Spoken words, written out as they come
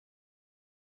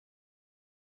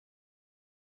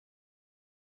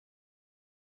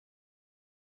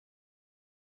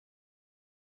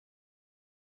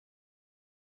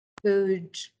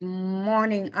Good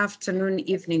morning, afternoon,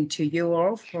 evening to you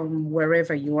all from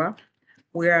wherever you are.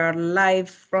 We are live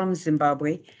from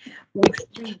Zimbabwe.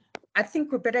 I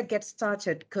think we better get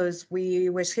started because we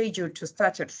were scheduled to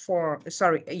start at 4,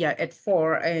 at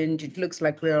 4, and it looks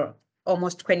like we're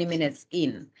almost 20 minutes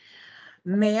in.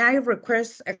 May I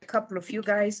request a couple of you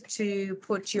guys to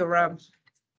put your,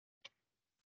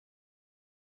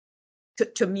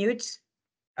 to mute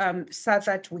so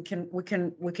that we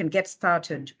can get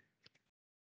started.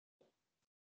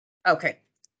 Okay,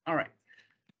 all right.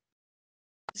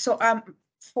 So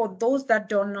for those that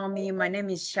don't know me, my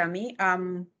name is Shami.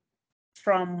 I'm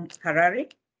from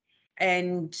Harare,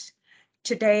 and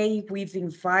today we've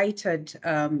invited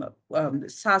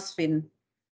SASFIN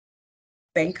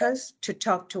bankers to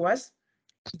talk to us.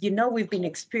 You know, we've been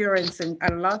experiencing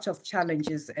a lot of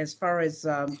challenges as far as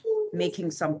making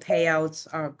some payouts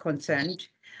are concerned.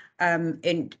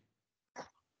 And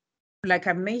like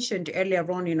I mentioned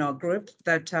earlier on in our group,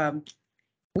 that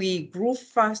we grew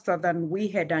faster than we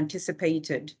had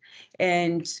anticipated,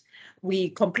 and we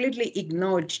completely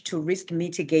ignored to risk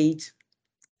mitigate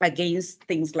against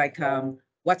things like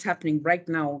what's happening right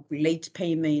now, late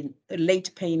payments,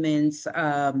 underpayments,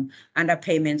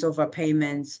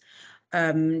 overpayments.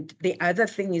 The other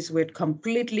thing is we'd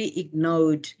completely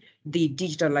ignored the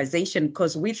digitalization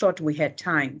because we thought we had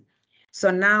time. So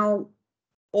now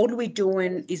all we're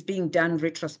doing is being done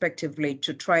retrospectively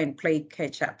to try and play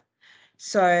catch up.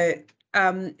 So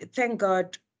thank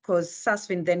God, because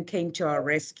SASFIN then came to our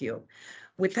rescue.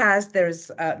 With us,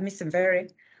 there's Ms.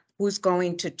 Mvere, who's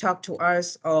going to talk to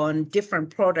us on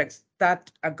different products that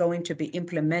are going to be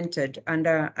implemented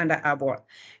under ABWA.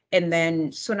 And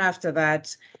then soon after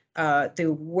that,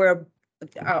 our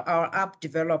app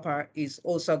developer is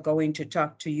also going to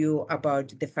talk to you about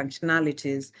the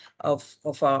functionalities of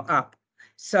our app.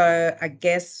 So I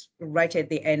guess right at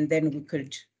the end, then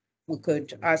we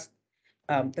could ask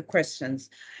the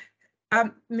questions.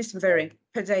 Ms. Mvere,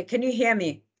 can you hear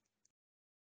me?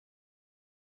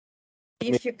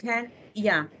 If you can,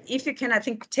 yeah, if you can, I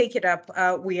think take it up.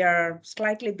 We are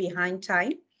slightly behind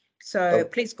time, so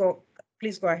please go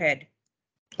ahead.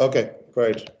 Okay,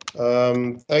 great.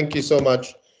 Thank you so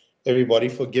much, everybody,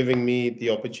 for giving me the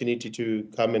opportunity to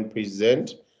come and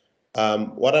present.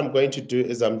 What I'm going to do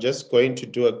is I'm just going to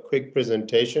do a quick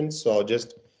presentation. So I'll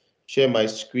just share my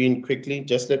screen quickly.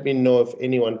 Just let me know if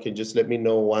anyone can just let me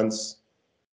know once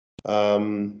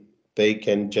they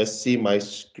can just see my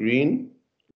screen.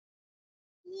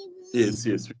 Yes,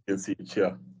 we can see it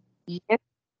here. Yes,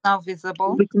 now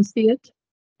visible. We can see it.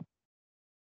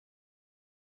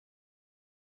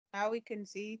 Now we can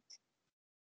see it.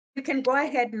 You can go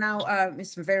ahead now,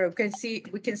 Ms. Mvere.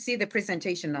 We can see the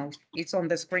presentation now. It's on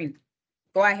the screen.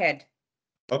 Go ahead.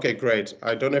 Okay, great.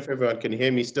 I don't know if everyone can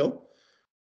hear me still.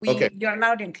 Okay. You're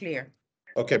loud and clear.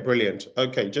 Okay, brilliant.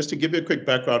 Okay, just to give you a quick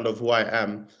background of who I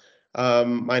am.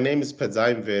 My name is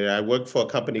Payouts. I work for a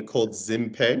company called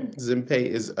Zimpay. Zimpay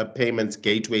is a payments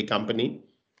gateway company.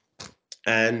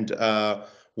 And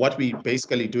what we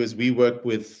basically do is we work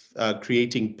with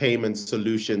creating payment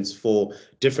solutions for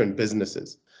different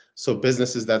businesses. So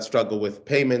businesses that struggle with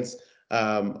payments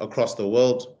across the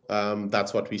world,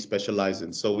 that's what we specialize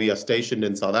in. So we are stationed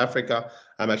in South Africa.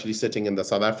 I'm actually sitting in the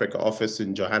South Africa office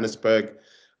in Johannesburg.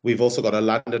 We've also got a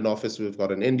London office, we've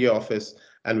got an India office,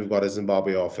 and we've got a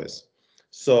Zimbabwe office.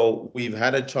 So we've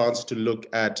had a chance to look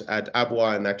at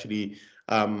ABWA and actually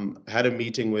had a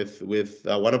meeting with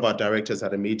one of our directors,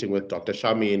 had a meeting with Dr.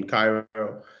 Shami in Cairo,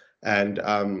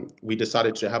 and we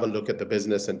decided to have a look at the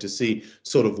business and to see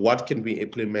sort of what can we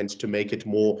implement to make it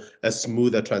more a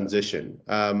smoother transition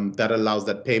that allows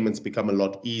that payments become a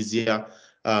lot easier,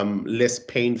 less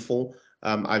painful.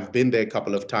 I've been there a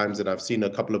couple of times and I've seen a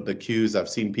couple of the queues. I've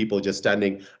seen people just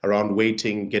standing around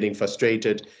waiting, getting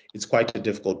frustrated. It's quite a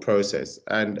difficult process.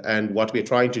 And what we're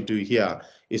trying to do here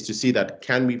is to see that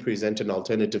can we present an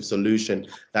alternative solution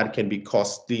that can be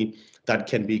costly, that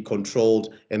can be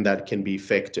controlled, and that can be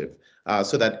effective.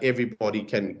 So that everybody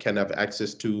can have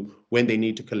access to when they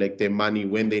need to collect their money,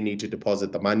 when they need to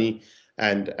deposit the money,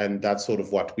 and that's sort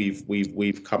of what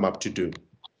we've come up to do.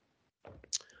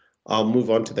 I'll move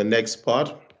on to the next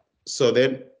part. So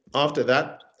then after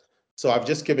that, so I've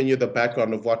just given you the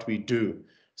background of what we do.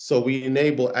 So we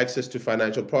enable access to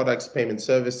financial products, payment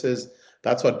services.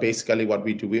 That's basically what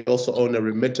we do. We also own a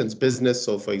remittance business.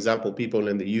 So for example, people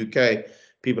in the UK,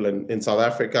 people in South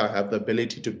Africa have the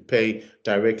ability to pay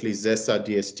directly ZESA,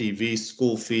 DSTV,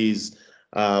 school fees,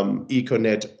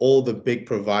 Econet, all the big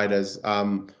providers.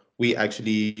 We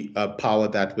actually power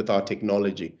that with our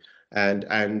technology.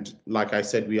 And like I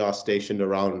said, we are stationed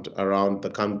around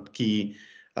the key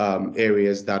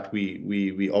areas that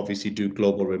we obviously do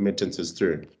global remittances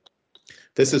through.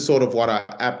 This is sort of what our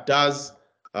app does.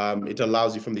 It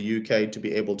allows you from the UK to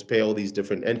be able to pay all these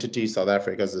different entities. South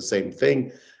Africa is the same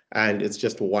thing, and it's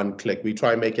just one click. We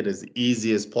try and make it as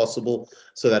easy as possible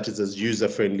so that it's as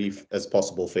user-friendly as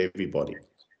possible for everybody.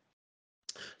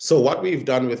 So what we've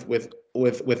done with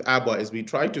ABWA is we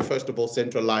try to, first of all,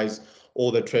 centralize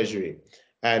all the treasury.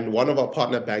 And one of our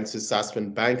partner banks is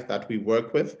Sasfin Bank that we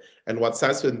work with. And what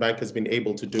Sasfin Bank has been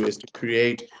able to do is to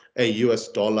create a US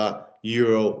dollar,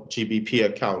 euro, GBP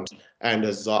account and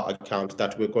a ZAR account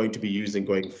that we're going to be using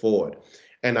going forward.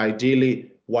 And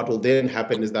ideally, what will then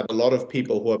happen is that a lot of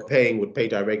people who are paying would pay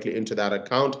directly into that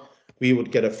account. We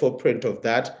would get a footprint of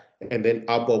that, and then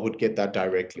ABWA would get that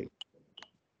directly.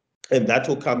 And that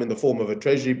will come in the form of a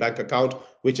treasury bank account,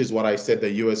 which is what I said, the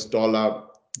US dollar,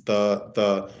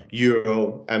 the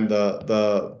euro, and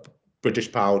the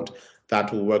British pound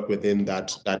that will work within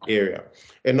that area.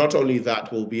 And not only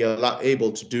that, we'll be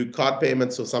able to do card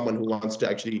payments. So someone who wants to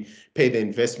actually pay the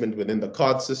investment within the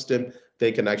card system,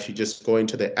 they can actually just go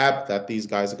into the app that these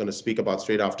guys are going to speak about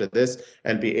straight after this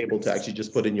and be able to actually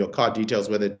just put in your card details,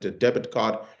 whether it's a debit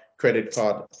card, credit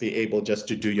card, be able just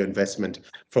to do your investment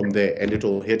from there, and it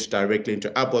will hit directly into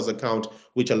ABWA's account,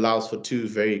 which allows for two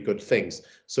very good things.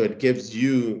 So it gives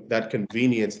you that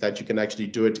convenience that you can actually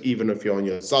do it even if you're on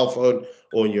your cell phone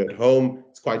or you're at home.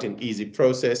 It's quite an easy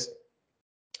process,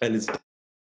 and it's.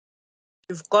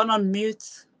 You've gone on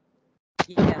mute.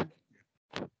 Yeah.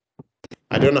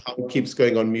 I don't know how it keeps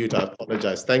going on mute. I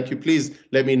apologize. Thank you. Please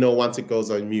let me know once it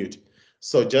goes on mute.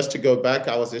 So just to go back,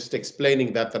 I was just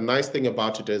explaining that the nice thing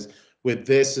about it is with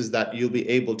this is that you'll be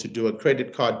able to do a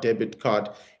credit card, debit card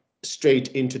straight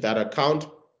into that account.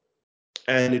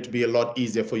 And it'll be a lot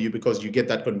easier for you because you get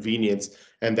that convenience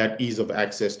and that ease of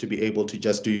access to be able to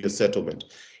just do your settlement.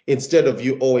 Instead of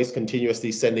you always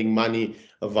continuously sending money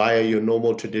via your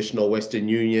normal traditional Western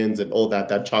Unions and all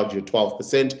that charge you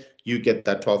 12%, you get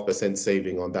that 12%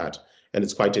 saving on that. And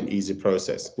it's quite an easy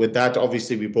process. With that,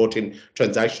 obviously, we brought in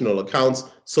transactional accounts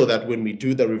so that when we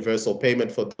do the reversal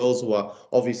payment for those who are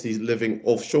obviously living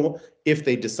offshore, if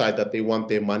they decide that they want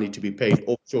their money to be paid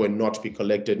offshore and not be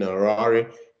collected in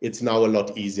Harare, it's now a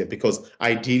lot easier because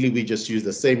ideally we just use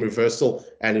the same reversal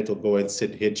and it'll go and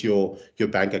hit your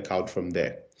bank account from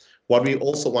there. What we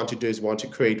also want to do is want to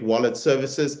create wallet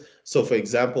services. So for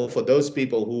example, for those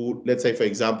people who, let's say, for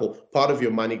example, part of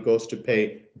your money goes to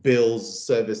pay bills,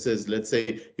 services, let's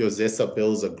say your ZESA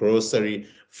bills, a grocery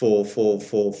for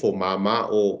mama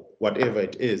or whatever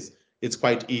it is, it's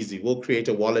quite easy. We'll create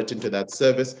a wallet into that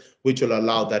service, which will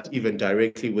allow that even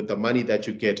directly with the money that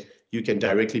you get, you can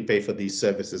directly pay for these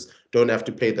services. Don't have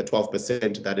to pay the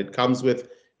 12% that it comes with.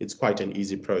 It's quite an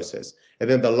easy process. And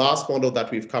then the last model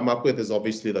that we've come up with is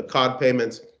obviously the card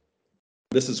payments.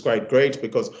 This is quite great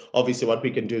because obviously what we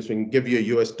can do is we can give you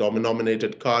a US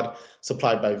denominated card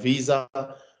supplied by Visa.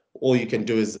 All you can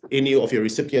do is any of your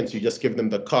recipients, you just give them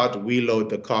the card, we load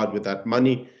the card with that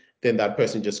money. Then that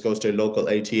person just goes to a local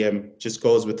ATM, just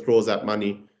goes, withdraws that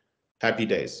money. Happy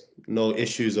days. No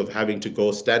issues of having to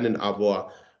go stand in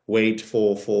ABWA, wait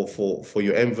for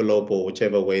your envelope or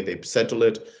whichever way they settle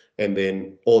it. And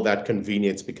then all that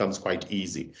convenience becomes quite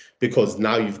easy because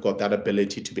now you've got that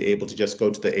ability to be able to just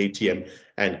go to the ATM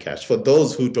and cash. For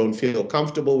those who don't feel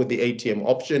comfortable with the ATM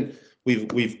option,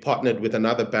 we've partnered with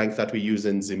another bank that we use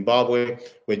in Zimbabwe.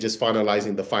 We're just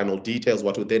finalizing the final details.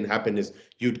 What would then happen is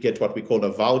you'd get what we call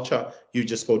a voucher. You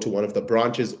just go to one of the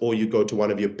branches or you go to one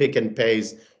of your pick and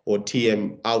pays or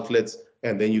TM outlets,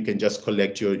 and then you can just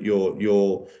collect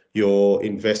your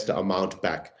investor amount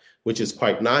back, which is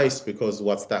quite nice because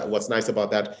what's nice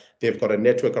about that, they've got a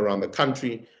network around the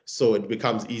country, so it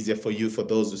becomes easier for you, for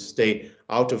those who stay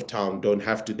out of town, don't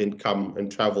have to then come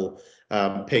and travel,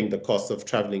 paying the cost of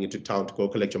traveling into town to go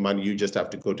collect your money. You just have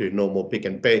to go to a normal pick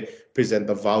and pay, present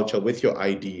the voucher with your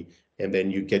ID, and then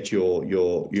you get your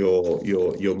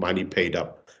money paid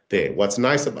up there. What's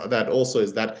nice about that also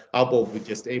is that ABWA will be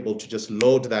just able to just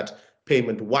load that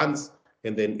payment once,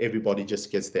 and then everybody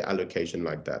just gets their allocation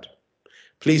like that.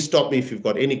 Please stop me if you've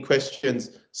got any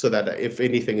questions so that if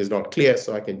anything is not clear,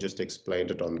 so I can just explain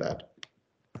it on that.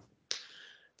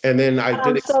 And then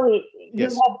I'm sorry,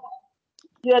 yes.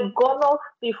 You had gone off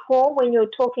before when you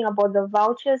were talking about the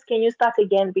vouchers. Can you start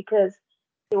again because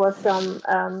there was some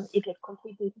it had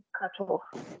completely cut off,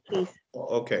 please.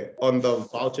 Okay, on the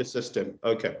voucher system.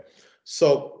 Okay,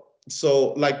 so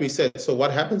like we said, so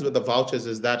what happens with the vouchers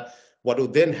is that what will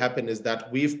then happen is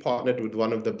that we've partnered with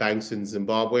one of the banks in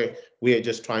Zimbabwe. We are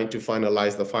just trying to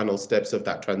finalize the final steps of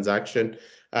that transaction.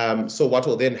 So what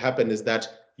will then happen is that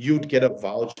you'd get a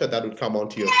voucher that would come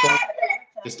onto your phone.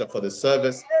 register for the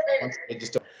service. Once you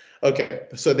register, okay,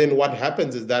 so then what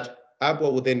happens is that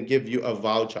ABWA will then give you a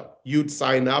voucher. You'd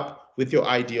sign up with your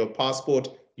ID or passport.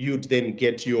 You'd then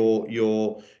get your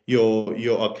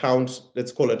account,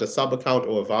 let's call it a sub account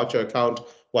or a voucher account.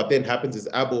 What then happens is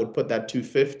ABWA would put that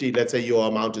 250, let's say your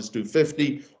amount is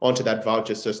 250, onto that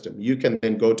voucher system. You can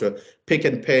then go to Pick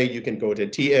and Pay, you can go to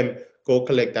TM, go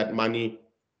collect that money.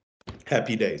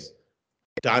 Happy days.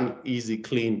 Done, easy,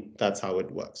 clean. That's how it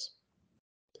works.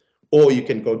 Or you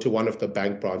can go to one of the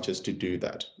bank branches to do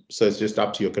that. So it's just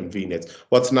up to your convenience.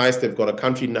 What's nice, they've got a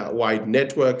country-wide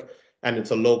network, and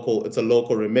it's a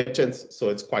local remittance, so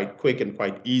it's quite quick and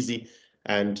quite easy,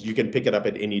 and you can pick it up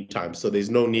at any time. So there's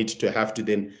no need to have to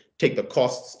then take the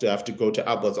costs to have to go to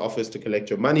ABWA's office to collect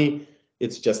your money.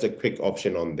 It's just a quick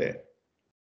option on there.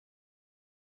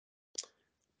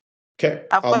 Okay.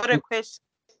 I've got a question.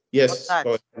 Yes,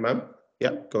 go ahead, ma'am.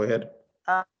 Yeah, go ahead.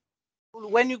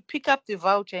 When you pick up the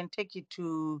voucher and take it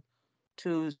to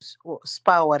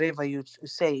Spa, whatever you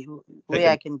say, where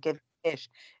I can get cash,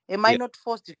 am I not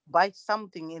forced to buy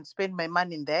something and spend my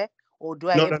money in there, or do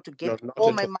I have to get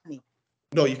all my money?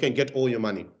 No, you can get all your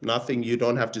money. Nothing, you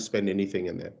don't have to spend anything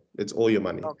in there. It's all your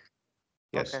money. Okay.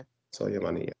 Yes, okay. It's all your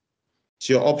money. Yeah. It's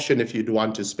your option if you'd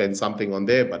want to spend something on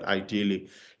there, but ideally,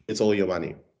 it's all your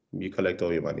money. You collect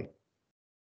all your money.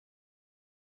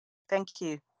 Thank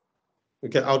you.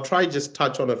 Okay, I'll try just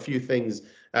touch on a few things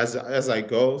as I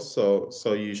go, so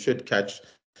you should catch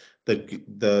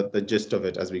the gist of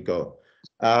it as we go.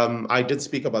 I did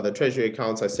speak about the treasury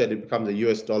accounts. I said it becomes a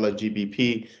US dollar,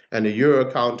 GBP, and a euro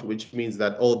account, which means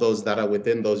that all those that are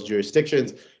within those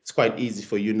jurisdictions, it's quite easy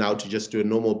for you now to just do a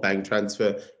normal bank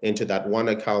transfer into that one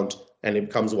account, and it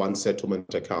becomes one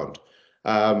settlement account.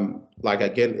 Like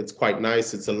again, it's quite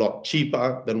nice. It's a lot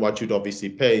cheaper than what you'd obviously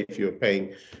pay if you're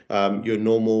paying your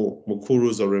normal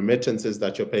mukurus or remittances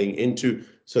that you're paying into.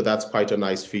 So that's quite a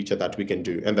nice feature that we can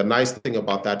do. And the nice thing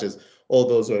about that is all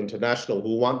those who are international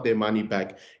who want their money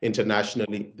back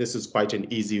internationally, this is quite an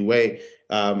easy way.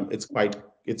 It's quite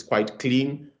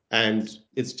clean, and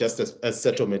it's just a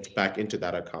settlement back into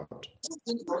that account.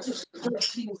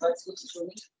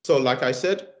 So like I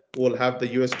said, we'll have the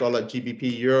US dollar,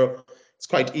 GBP, euro. It's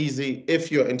quite easy.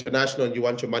 If you're international and you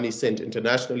want your money sent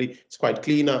internationally, it's quite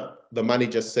cleaner. The money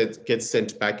just gets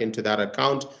sent back into that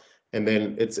account, and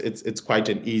then it's quite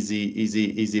an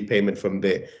easy payment from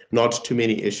there. Not too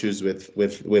many issues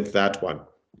with that one.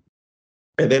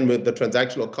 And then with the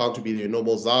transactional account to be your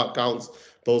normal ZAR accounts,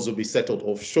 those will be settled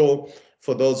offshore.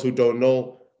 For those who don't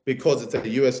know, because it's a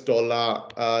US dollar,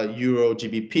 euro,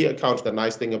 GBP account, the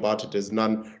nice thing about it is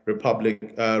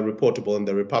non-reportable in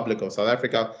the Republic of South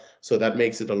Africa. So that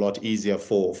makes it a lot easier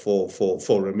for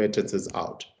remittances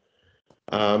out.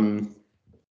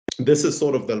 This is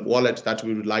sort of the wallet that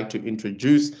we would like to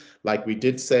introduce, like we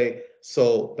did say.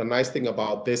 So the nice thing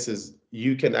about this is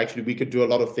we could do a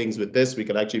lot of things with this. We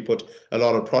could actually put a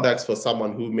lot of products for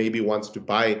someone who maybe wants to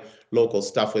buy local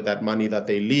stuff with that money that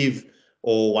they leave,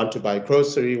 or want to buy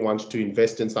grocery, want to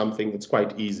invest in something. It's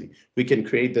quite easy. We can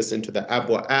create this into the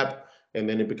ABWA app, and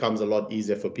then it becomes a lot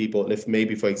easier for people. If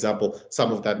maybe, for example,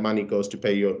 some of that money goes to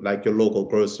pay your local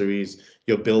groceries,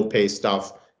 your bill pay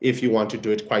stuff. If you want to do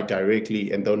it quite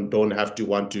directly and don't have to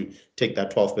want to take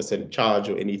that 12% charge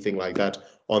or anything like that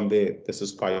on there, this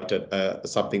is quite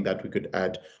something that we could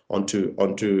add onto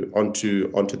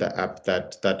the app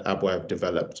that ABWA have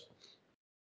developed.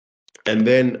 And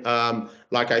then,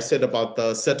 like I said about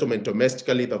the settlement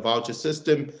domestically, the voucher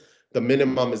system, the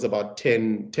minimum is about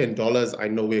 $10. I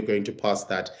know we're going to pass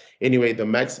that. Anyway, the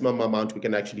maximum amount we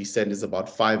can actually send is about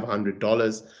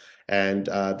 $500, and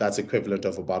that's equivalent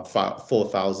of about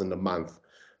 $4,000 a month.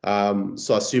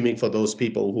 So assuming for those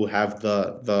people who have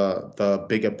the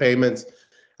bigger payments,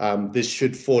 this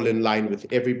should fall in line with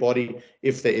everybody.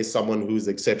 If there is someone who's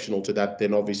exceptional to that,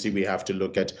 then obviously we have to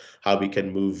look at how we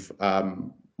can move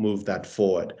that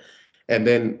forward. And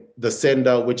then the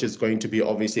sender, which is going to be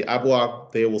obviously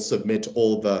ABWA, they will submit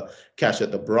all the cash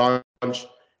at the branch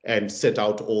and set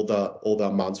out all the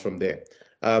amounts from there.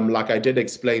 Like I did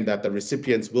explain, that the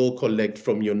recipients will collect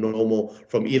from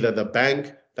from either the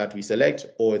bank that we select,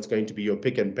 or it's going to be your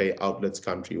Pick and Pay outlets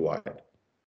countrywide.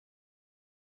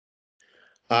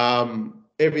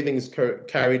 Everything is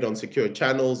carried on secure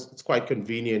channels. It's quite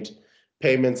convenient.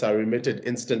 Payments are remitted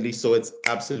instantly, so it's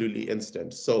absolutely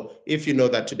instant. So if you know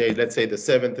that today, let's say the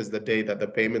 7th is the day that the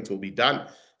payments will be done,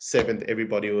 7th,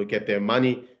 everybody will get their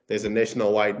money. There's a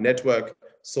nationwide network.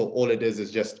 So all it is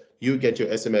just you get your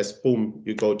SMS, boom,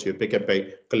 you go to your Pick and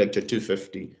Pay, collect your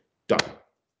 250, done.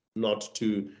 Not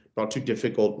too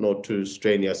difficult, not too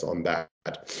strenuous on that.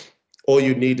 All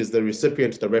you need is the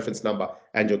recipient, the reference number,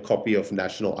 and your copy of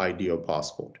national ID or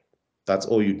passport. That's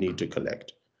all you need to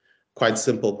collect. Quite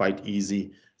simple, quite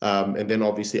easy. And then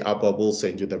obviously ABWA will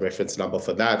send you the reference number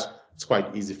for that. It's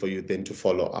quite easy for you then to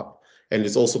follow up. And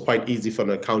it's also quite easy from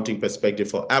an accounting perspective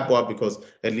for ABWA, because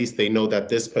at least they know that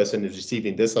this person is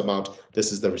receiving this amount,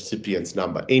 this is the recipient's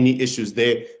number. Any issues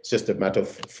there, it's just a matter of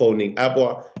phoning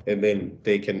ABWA, and then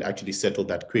they can actually settle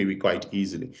that query quite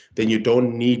easily. Then you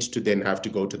don't need to then have to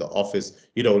go to the office.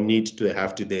 You don't need to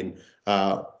have to then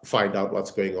find out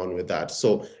what's going on with that.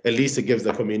 So at least it gives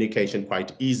the communication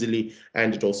quite easily,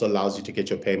 and it also allows you to get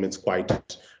your payments quite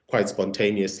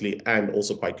spontaneously and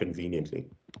also quite conveniently.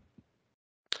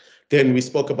 Then we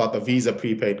spoke about the Visa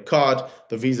prepaid card.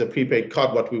 The Visa prepaid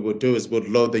card, what we would do is we'd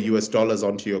load the US dollars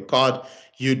onto your card.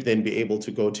 You'd then be able to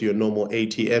go to your normal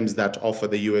ATMs that offer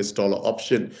the US dollar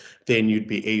option. Then you'd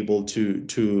be able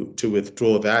to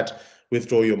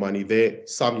withdraw your money there.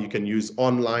 Some you can use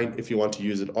online if you want to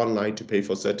use it online to pay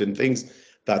for certain things.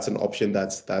 That's an option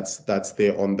that's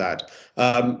there on that.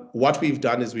 What we've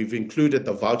done is we've included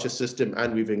the voucher system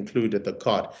and we've included the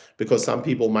card, because some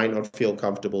people might not feel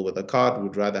comfortable with the card,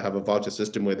 would rather have a voucher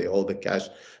system where they hold the cash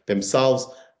themselves.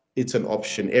 It's an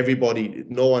option. Everybody,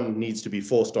 no one needs to be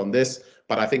forced on this,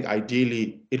 but I think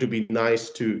ideally it would be nice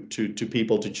to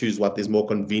people to choose what is more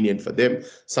convenient for them.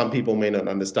 Some people may not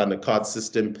understand the card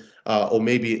system, or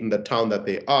maybe in the town that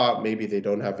they are, maybe they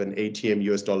don't have an ATM,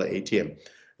 US dollar ATM.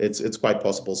 It's quite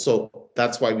possible. So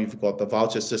that's why we've got the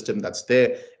voucher system that's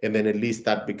there. And then at least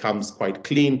that becomes quite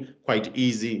clean, quite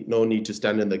easy. No need to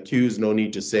stand in the queues. No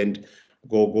need to send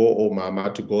Gogo or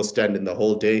Mama to go stand in the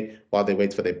whole day while they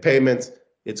wait for their payments.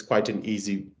 It's quite an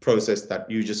easy process that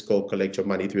you just go collect your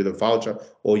money through the voucher,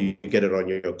 or you get it on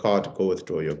your card, go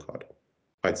withdraw your card.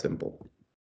 Quite simple.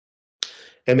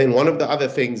 And then one of the other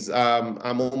things,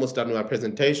 I'm almost done with my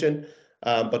presentation.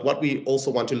 But what we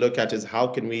also want to look at is how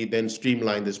can we then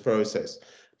streamline this process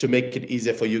to make it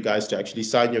easier for you guys to actually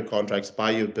sign your contracts,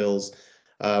 buy your bills.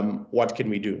 What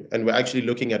can we do? And we're actually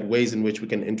looking at ways in which we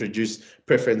can introduce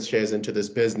preference shares into this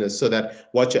business, so that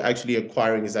what you're actually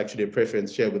acquiring is actually a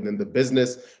preference share within the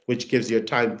business, which gives you a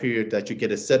time period that you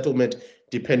get a settlement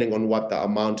depending on what the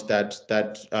amount that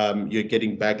you're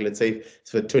getting back. Let's say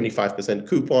it's a 25%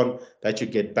 coupon that you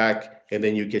get back, and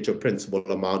then you get your principal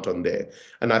amount on there.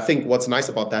 And I think what's nice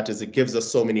about that is it gives us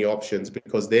so many options,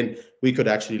 because then we could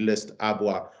actually list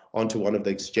ABWA onto one of the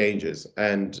exchanges,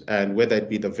 and whether it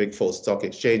be the Vic Falls Stock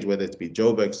Exchange, whether it be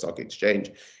Joburg Stock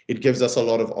Exchange, it gives us a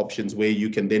lot of options where you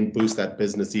can then boost that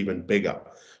business even bigger,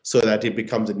 so that it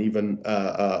becomes an even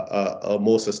a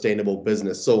more sustainable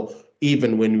business. So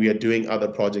even when we are doing other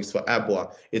projects for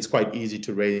ABWA, it's quite easy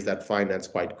to raise that finance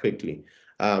quite quickly.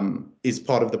 Is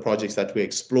part of the projects that we're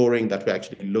exploring, that we're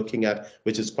actually looking at,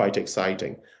 which is quite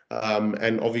exciting.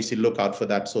 And obviously look out for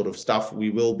that sort of stuff. We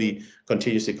will be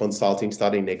continuously consulting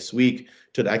starting next week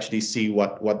to actually see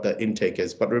what the intake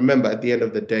is. But remember, at the end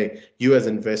of the day, you as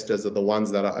investors are the ones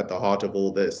that are at the heart of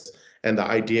all this. And the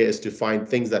idea is to find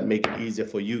things that make it easier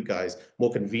for you guys,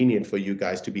 more convenient for you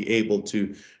guys to be able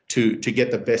to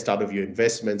get the best out of your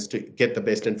investments, to get the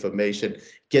best information,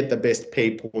 get the best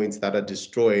pay points that are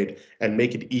destroyed, and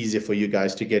make it easier for you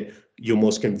guys to get your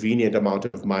most convenient amount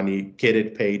of money, get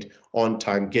it paid on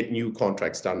time, get new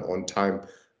contracts done on time.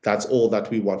 That's all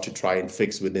that we want to try and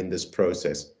fix within this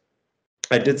process.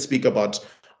 I did speak about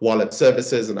wallet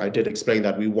services, and I did explain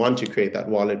that we want to create that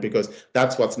wallet because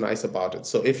that's what's nice about it.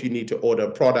 So if you need to order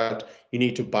a product, you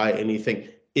need to buy anything,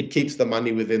 it keeps the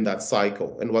money within that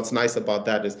cycle. And what's nice about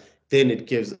that is then it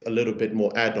gives a little bit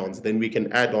more add-ons. Then we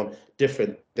can add on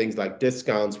different things like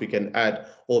discounts. We can add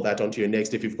all that onto your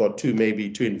next. If you've got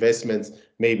maybe two investments,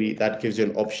 maybe that gives you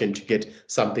an option to get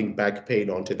something back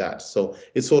paid onto that. So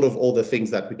it's sort of all the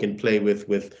things that we can play with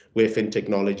where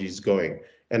FinTechnology is going.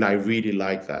 And I really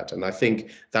like that. And I think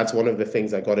that's one of the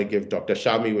things I got to give Dr.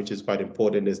 Shami, which is quite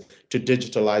important, is to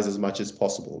digitalize as much as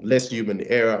possible. Less human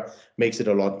error makes it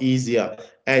a lot easier.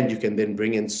 And you can then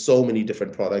bring in so many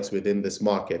different products within this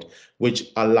market,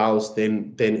 which allows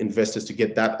then investors to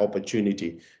get that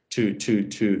opportunity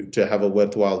to have a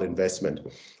worthwhile investment.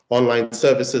 Online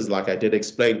services, like I did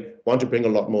explain, want to bring a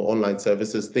lot more online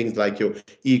services, things like your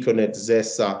Econet,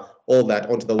 Zesa, all that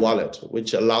onto the wallet,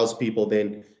 which allows people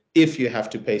then, if you have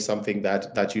to pay something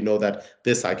that you know that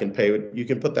this I can pay, you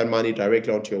can put that money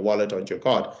directly onto your wallet, onto your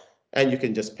card, and you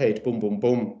can just pay it boom, boom,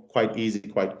 boom, quite easy,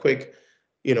 quite quick.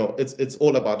 you know, it's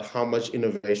all about how much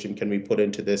innovation can we put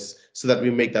into this so that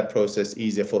we make that process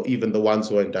easier for even the ones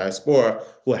who are in diaspora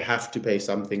who have to pay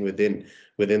something within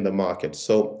the market.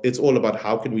 So it's all about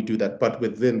how can we do that, but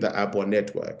within the ABWA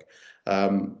network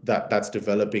that's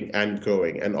developing and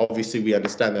growing. And obviously we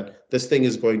understand that this thing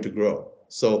is going to grow.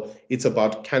 So it's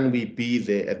about, can we be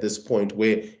there at this point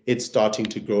where it's starting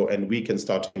to grow and we can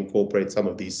start to incorporate some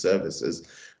of these services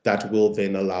that will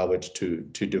then allow it to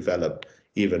develop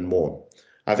even more.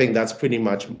 I think that's pretty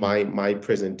much my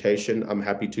presentation. I'm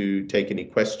happy to take any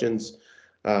questions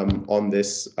on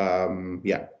this.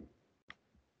 Yeah,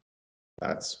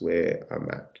 that's where I'm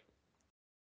at.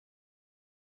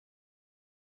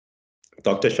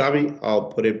 Dr. Shami, I'll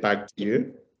put it back to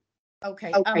you.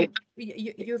 Okay.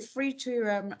 You're free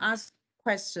to ask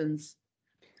questions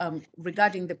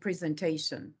regarding the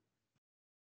presentation.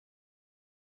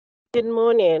 Good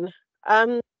morning.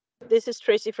 This is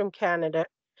Tracy from Canada.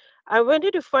 I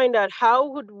wanted to find out, how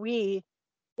would we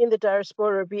in the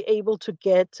diaspora be able to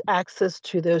get access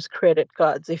to those credit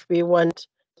cards if we want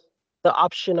the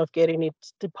option of getting it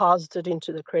deposited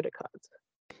into the credit cards?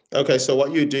 Okay, so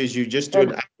what you do is you just do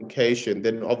an application,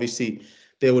 then obviously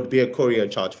there would be a courier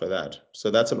charge for that.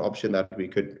 So that's an option that we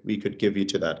could give you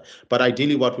to that. But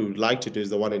ideally what we would like to do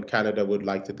is the one in Canada would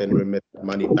like to then remit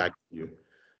money back to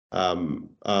you,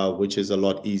 which is a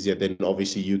lot easier. Then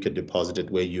obviously you can deposit it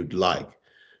where you'd like.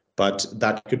 But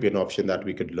that could be an option that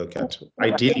we could look at.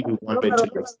 Ideally, we wanted to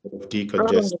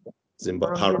decongest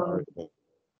Zimbabwe.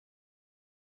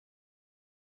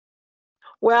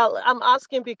 Well, I'm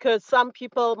asking because some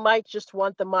people might just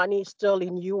want the money still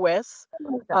in US,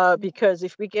 because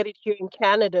if we get it here in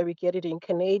Canada, we get it in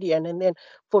Canadian. And then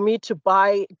for me to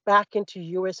buy back into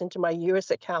US, into my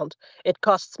US account, it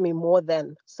costs me more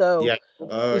than. So yeah.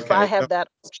 If I have that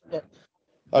option.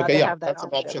 Okay, yeah, that's an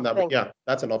option that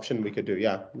that's an option we could do.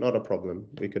 Yeah, not a problem.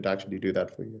 We could actually do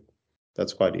that for you.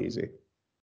 That's quite easy.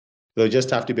 There'll just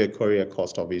have to be a courier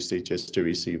cost, obviously, just to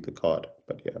receive the card.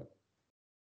 But yeah.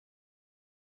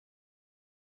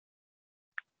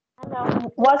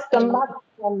 What's the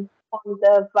maximum on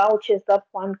the vouchers that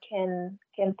one can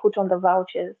put on the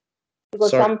vouchers?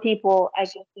 Because some people, I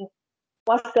guess,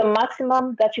 what's the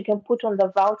maximum that you can put on the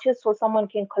vouchers so someone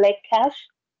can collect cash?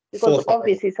 Because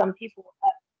obviously some people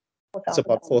it's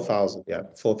about 4,000, yeah,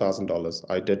 $4,000.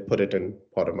 I did put it in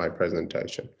part of my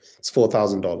presentation. It's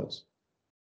 $4,000.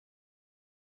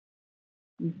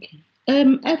 Okay.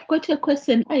 I've got a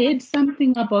question. I heard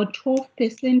something about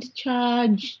 12%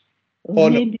 charge,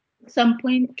 maybe at some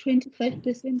point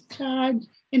 25% charge,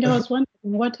 and I was wondering,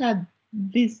 what are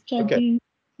these charging?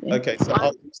 Okay, so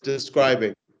I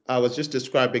was just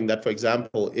describing that, for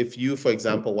example, if you, for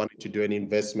example, wanted to do an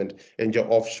investment and you're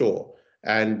offshore,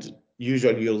 and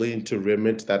usually you'll need to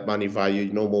remit that money via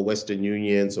normal Western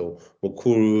Unions or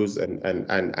Kurus,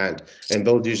 and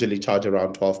they'll usually charge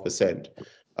around 12%.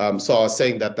 So I was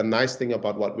saying that the nice thing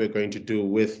about what we're going to do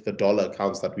with the dollar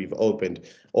accounts that we've opened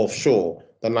offshore,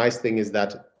 the nice thing is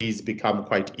that these become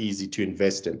quite easy to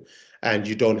invest in, and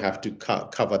you don't have to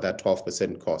cover that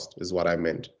 12% cost, is what I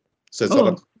meant. So it's not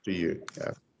a cost to you.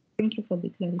 Yeah. Thank you for the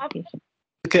clarification.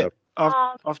 Okay.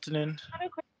 Afternoon. I have a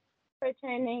question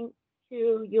pertaining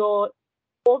to your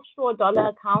offshore dollar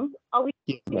accounts. Are we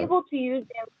able to use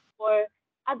them for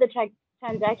other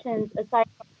transactions aside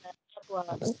from the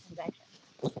ABWA transaction?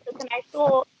 So can I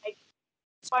store like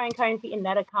foreign currency in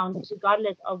that account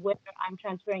regardless of whether I'm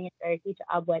transferring it directly to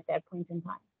ABWA at that point in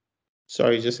time?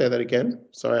 Sorry, just say that again.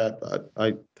 Sorry,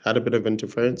 I had a bit of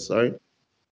interference. Sorry.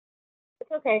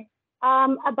 It's okay.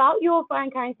 About your foreign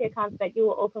currency accounts that you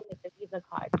will open with the Visa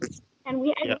card, can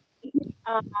we actually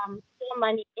store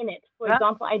money in it? For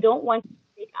example, I don't want to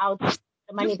take out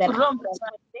the money that I'm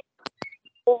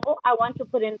or I want to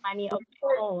put in money of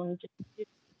my own just to use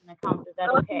an account. Is that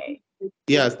okay?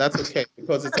 Yes, that's okay,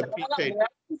 because it's a prepaid.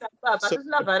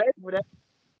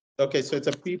 Okay, so it's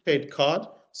a prepaid card,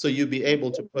 so you'll be able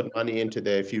to put money into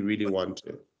there if you really want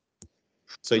to.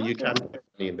 So you can put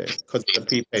money in there because it's a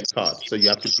prepaid card, so you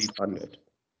have to pre-fund it.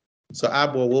 So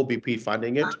ABWA will be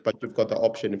pre-funding it, but you've got the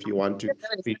option if you want to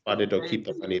pre-fund it or keep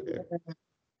the money there.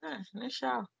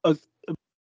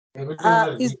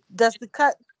 Does the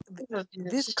card,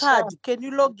 this card, can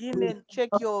you log in and check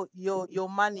your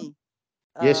money?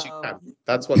 Yes, you can.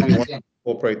 That's what we want to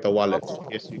incorporate the wallet.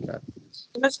 Yes, you can.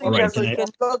 All right, so you can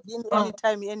log in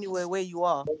anytime, anywhere where you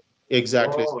are.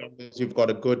 Exactly. So you've got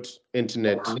a good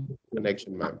internet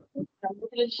connection, ma'am.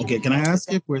 Okay, can I ask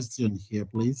you a question here,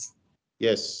 please?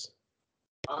 Yes.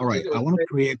 All right, I want to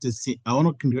create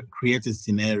a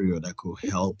scenario that could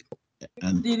help,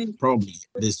 and probably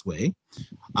this way.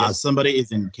 Somebody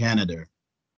is in Canada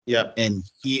Yeah. and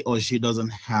he or she doesn't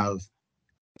have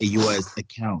a US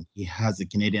account, he has a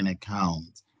Canadian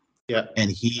account, Yeah.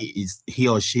 and he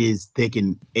or she is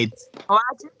taking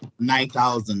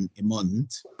 9,000 a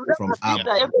month from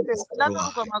ABWA.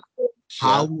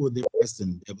 How would the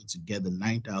person be able to get the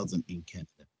 9,000 in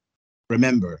Canada?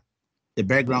 Remember, the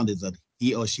background is that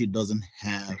he or she doesn't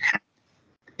have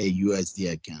a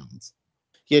USD account.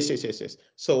 Yes.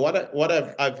 So I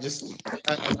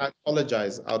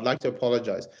apologize. I would like to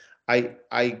apologize.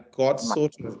 I got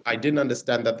sort of, I didn't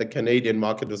understand that the Canadian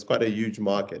market was quite a huge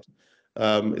market.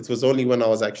 It was only when I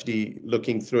was actually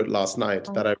looking through it last night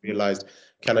that I realized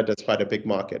Canada is quite a big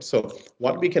market. So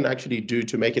what we can actually do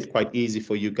to make it quite easy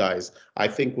for you guys, I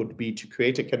think, would be to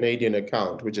create a Canadian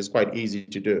account, which is quite easy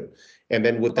to do. And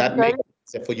then would that make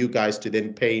it for you guys to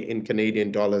then pay in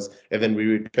Canadian dollars, and then we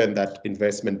return that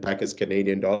investment back as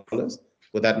Canadian dollars?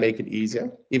 Would that make it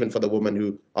easier, even for the woman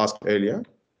who asked earlier?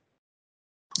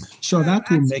 Sure, that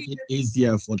will make it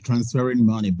easier for transferring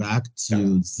money back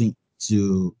to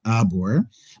ABWA,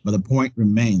 but the point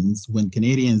remains, when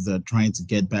Canadians are trying to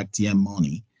get back TM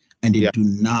money and they do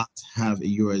not have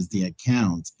a USD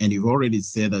account, and you've already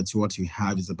said that what you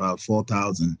have is about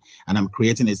 4,000, and I'm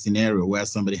creating a scenario where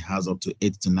somebody has up to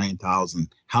 8,000 to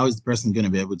 9,000, how is the person going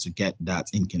to be able to get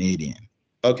that in Canadian?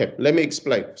 Okay, let me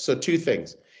explain. So 2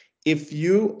 things. If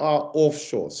you are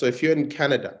offshore, so if you're in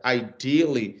Canada,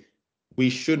 ideally,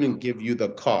 we shouldn't give you the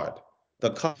card.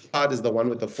 The card is the one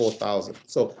with the 4,000.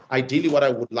 So ideally, what I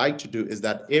would like to do is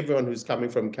that everyone who's coming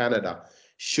from Canada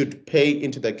should pay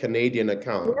into the Canadian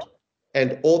account,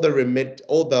 and all the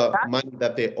money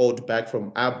that they owed back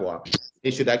from ABWA, they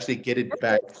should actually get it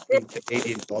back in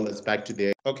Canadian dollars back to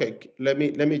their. Okay, let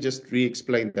me just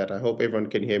re-explain that. I hope everyone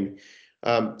can hear me.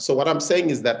 So what I'm saying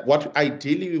is that what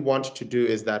ideally we want to do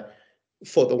is that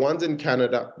for the ones in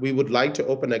Canada, we would like to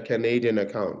open a Canadian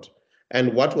account.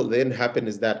 And what will then happen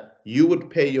is that you would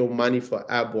pay your money for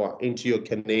ABWA into your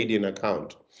Canadian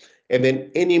account. And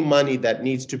then any money that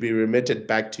needs to be remitted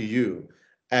back to you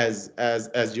as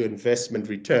your investment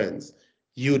returns,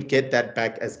 you would get that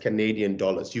back as Canadian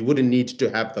dollars. You wouldn't need to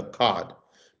have the card,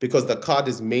 because the card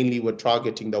is mainly we're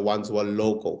targeting the ones who are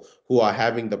local, who are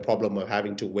having the problem of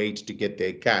having to wait to get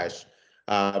their cash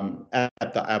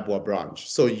at the ABWA branch.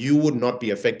 So you would not be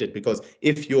affected, because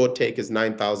if your take is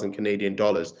 9,000 Canadian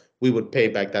dollars, we would pay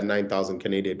back that 9,000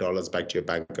 Canadian dollars back to your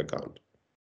bank account.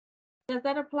 Does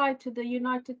that apply to the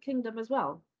United Kingdom as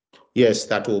well? Yes,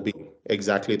 that will be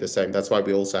exactly the same. That's why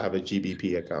we also have a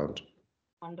GBP account.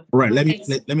 Wonderful. Right. Let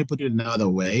me put it another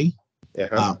way.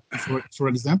 For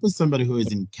example, somebody who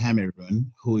is in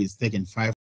Cameroon who is taking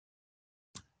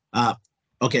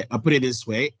okay, I'll put it this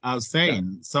way. I was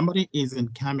saying somebody is in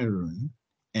Cameroon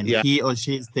and he or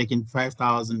she is taking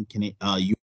 5,000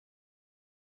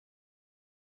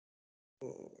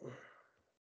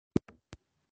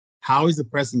 how is the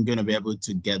person going to be able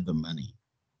to get the money?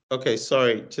 Okay,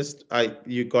 sorry,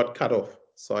 you got cut off,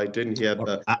 so I didn't hear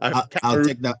the. I'll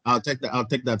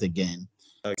take that again.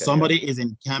 Okay, somebody is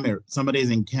in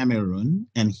Cameroon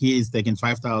and he is taking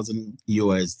 5,000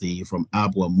 USD from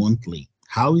ABWA monthly.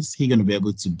 How is he going to be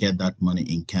able to get that money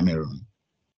in Cameroon?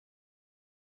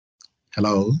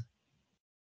 Hello?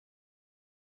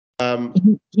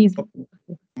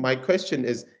 My question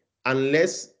is,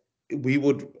 unless we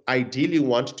would ideally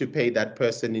want to pay that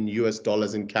person in US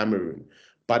dollars in Cameroon,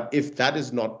 but if that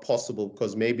is not possible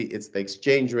because maybe it's the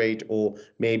exchange rate or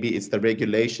maybe it's the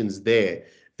regulations there,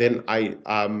 then I'll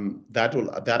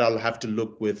have to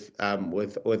look with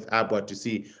ABWA to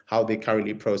see how they're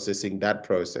currently processing that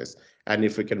process and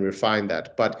if we can refine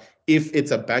that. But if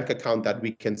it's a bank account that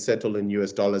we can settle in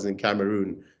US dollars in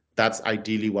Cameroon, that's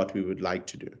ideally what we would like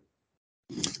to do.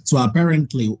 So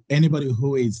apparently, anybody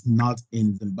who is not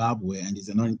in Zimbabwe and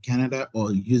is not in Canada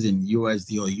or using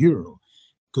USD or Euro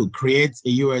could create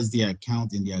a USD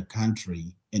account in their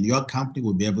country, and your company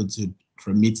will be able to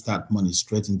remit that money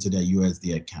straight into their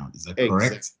USD account. Is that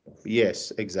correct?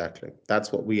 Yes, exactly.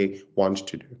 That's what we want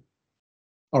to do.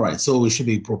 All right, so we should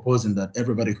be proposing that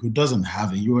everybody who doesn't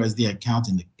have a USD account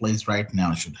in the place right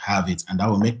now should have it, and that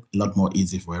will make it a lot more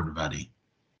easy for everybody.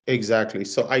 Exactly.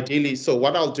 So ideally, so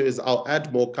what I'll do is I'll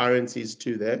add more currencies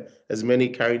to there, as many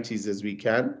currencies as we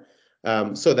can,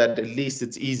 so that at least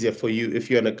it's easier for you if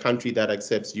you're in a country that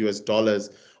accepts US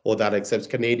dollars or that accepts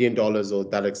Canadian dollars or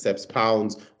that accepts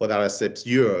pounds or that accepts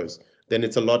euros, then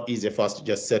it's a lot easier for us to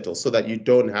just settle so that you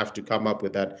don't have to come up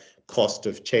with that cost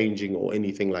of changing or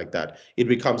anything like that. It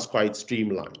becomes quite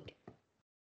streamlined.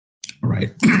 All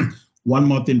right. One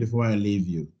more thing before I leave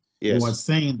you. Yes. You were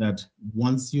saying that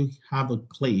once you have a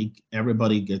click,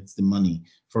 everybody gets the money.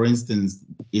 For instance,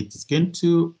 it's going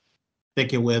to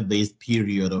take away this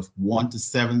period of 1 to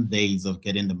 7 days of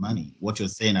getting the money. What you're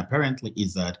saying apparently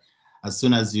is that as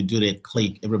soon as you do that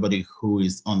click, everybody who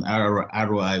is on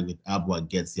ROI with ABWA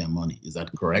gets their money. Is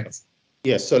that correct?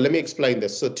 Yes, so let me explain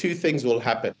this. So two things will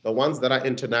happen. The ones that are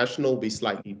international will be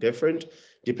slightly different,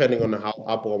 depending on how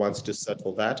ABWA wants to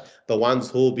settle that. The ones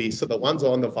who will be, so the ones who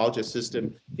are on the voucher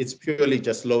system, it's purely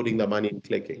just loading the money and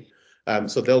clicking.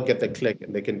 So they'll get the click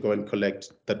and they can go and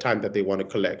collect the time that they want to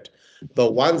collect. The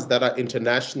ones that are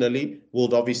internationally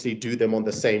will obviously do them on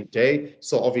the same day.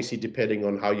 So obviously, depending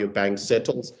on how your bank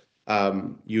settles,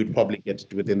 you'd probably get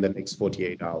it within the next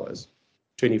 48 hours,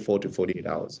 24 to 48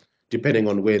 hours, depending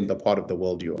on where in the part of the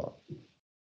world you are.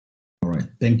 All right,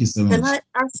 thank you so much.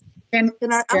 Can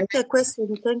I ask a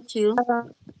question? Thank you.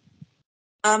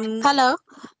 Hello.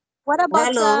 What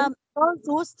about hello. those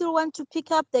who still want to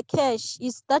pick up the cash?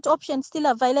 Is that option still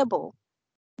available?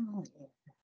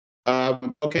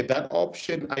 Okay, that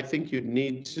option, I think you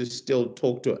need to still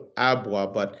talk to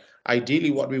ABWA, but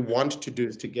ideally what we want to do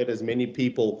is to get as many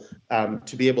people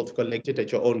to be able to collect it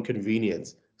at your own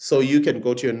convenience. So you can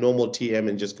go to your normal TM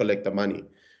and just collect the money,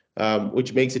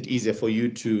 which makes it easier for you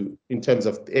to, in terms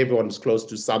of everyone's close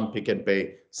to some Pick and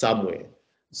Pay somewhere.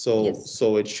 So, Yes.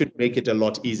 so it should make it a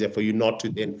lot easier for you not to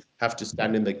then have to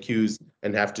stand in the queues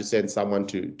and have to send someone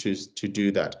to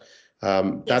do that.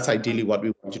 That's ideally what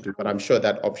we want to do, but I'm sure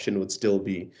that option would still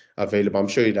be available. I'm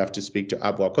sure you'd have to speak to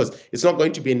ABWA because it's not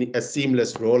going to be a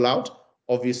seamless rollout.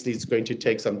 Obviously, it's going to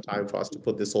take some time for us to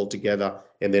put this all together,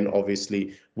 and then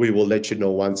obviously we will let you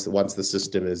know once the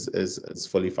system is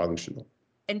fully functional.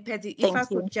 And Patty, if I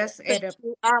could just add up,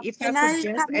 if I Can could I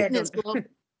just come in add as on. well?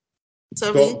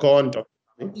 Sorry. Go on, Dr.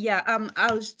 Yeah,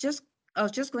 I was just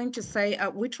going to say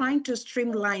we're trying to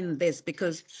streamline this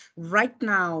because right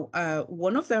now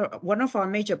one of our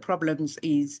major problems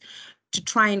is to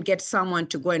try and get someone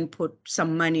to go and put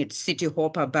some money at City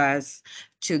Hopper bus,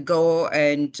 to go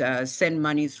and send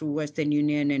money through Western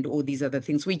Union and all these other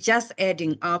things. We're just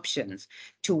adding options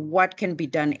to what can be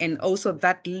done. And also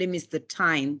that limits the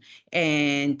time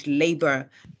and labor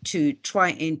to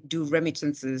try and do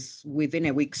remittances within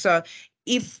a week. So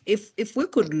if we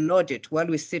could load it while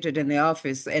we seated in the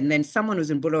office, and then someone who's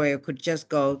in Bulawayo could just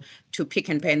go to Pick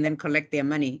and Pay and then collect their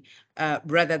money,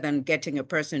 rather than getting a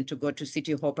person to go to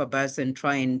City Hopper bus and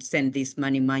try and send this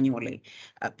money manually.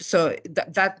 So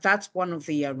that's one of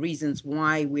the reasons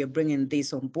why we are bringing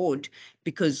this on board,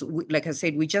 because like I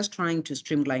said, we're just trying to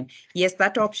streamline. Yes,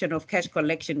 that option of cash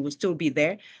collection will still be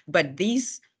there, but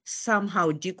these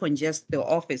somehow decongest the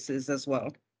offices as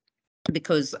well,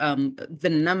 because the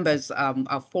numbers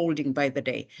are folding by the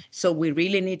day. So we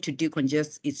really need to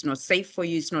decongest. It's not safe for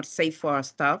you. It's not safe for our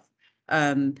staff.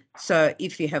 So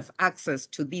if you have access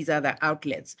to these other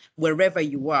outlets, wherever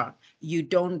you are, you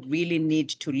don't really need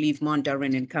to leave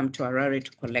Mondaren and come to Harare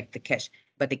to collect the cash.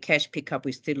 But the cash pickup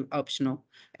is still optional.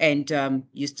 And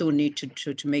you still need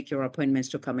to make your appointments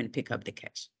to come and pick up the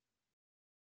cash.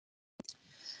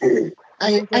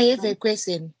 I have a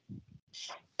question.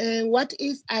 What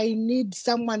if I need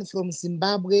someone from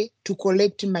Zimbabwe to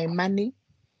collect my money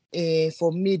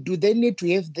for me? Do they need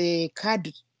to have the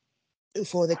card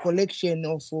for the collection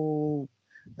of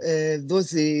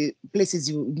those places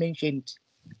you mentioned?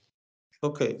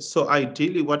 Okay, so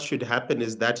ideally what should happen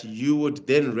is that you would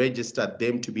then register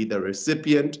them to be the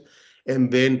recipient,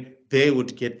 and then they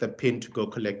would get the PIN to go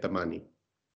collect the money.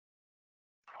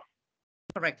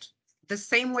 Correct. The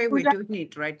same way we're doing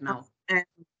it right now.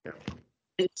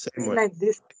 It's like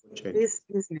this business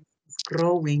is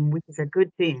growing, which is a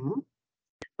good thing.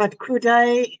 But could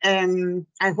I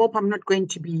hope I'm not going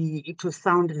to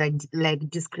sound like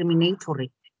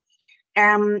discriminatory.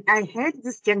 I heard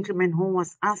this gentleman who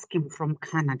was asking from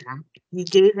Canada. He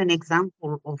gave an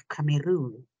example of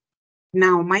Cameroon.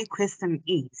 Now, my question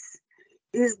is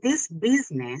this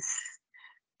business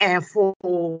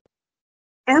for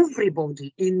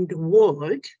everybody in the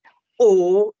world,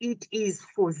 or it is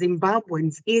for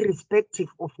Zimbabweans irrespective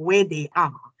of where they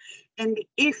are? And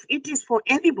if it is for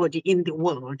anybody in the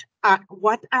world,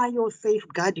 what are your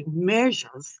safeguarding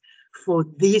measures for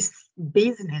this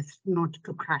business not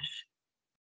to crash?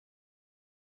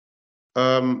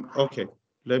 Okay,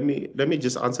 let me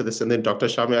just answer this, and then Dr.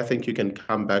 Shami, I think you can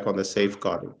come back on the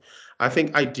safeguarding. I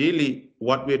think ideally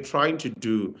what we're trying to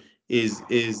do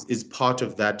is part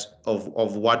of that,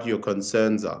 of what your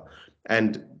concerns are.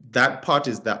 And that part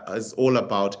is all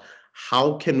about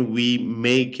how can we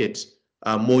make it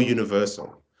more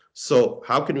universal? So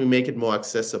how can we make it more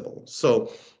accessible?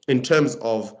 So in terms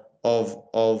of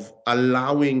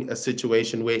allowing a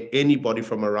situation where anybody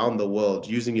from around the world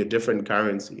using your different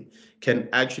currency can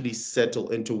actually settle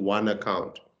into one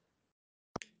account.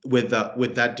 with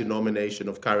that denomination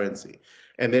of currency.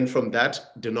 And then from that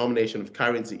denomination of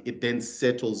currency, it then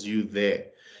settles you there.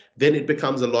 Then it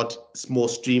becomes a lot more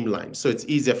streamlined. So it's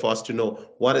easier for us to know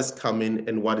what is coming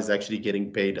and what is actually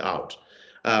getting paid out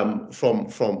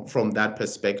from that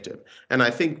perspective. And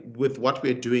I think with what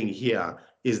we're doing here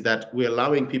is that we're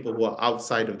allowing people who are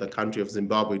outside of the country of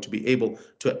Zimbabwe to be able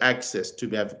to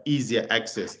have easier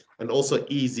access, and also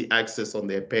easy access on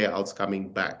their payouts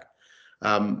coming back.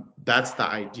 That's the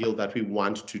ideal that we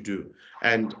want to do.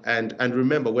 And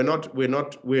remember,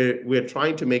 we're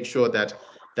trying to make sure that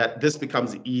this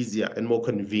becomes easier and more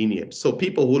convenient. So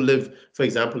people who live, for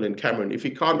example, in Cameroon, if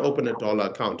you can't open a dollar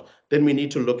account, then we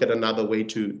need to look at another way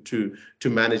to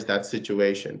manage that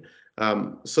situation,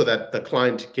 so that the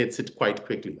client gets it quite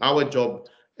quickly. Our job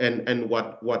and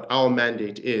what our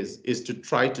mandate is to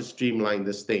try to streamline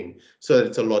this thing so that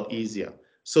it's a lot easier,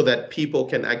 so that people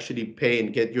can actually pay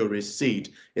and get your receipt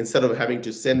instead of having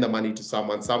to send the money to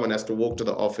someone. Someone has to walk to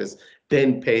the office,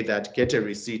 then pay that, get a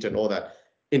receipt and all that.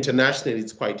 Internationally,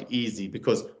 it's quite easy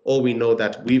because all we know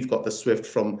that we've got the SWIFT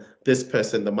from this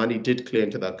person, the money did clear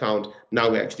into the account, now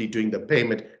we're actually doing the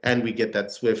payment and we get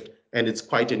that SWIFT, and it's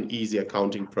quite an easy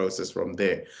accounting process from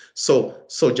there. So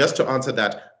just to answer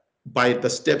that, by the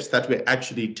steps that we're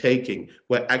actually taking,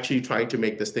 we're actually trying to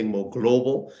make this thing more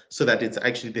global so that it's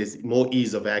actually, there's more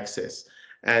ease of access.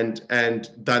 And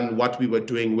than what we were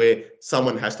doing, where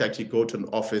someone has to actually go to an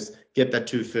office, get that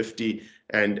 250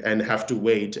 and have to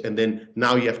wait. And then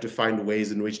now you have to find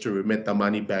ways in which to remit the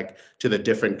money back to the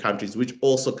different countries, which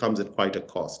also comes at quite a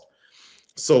cost.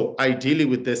 So ideally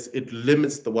with this, it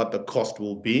limits what the cost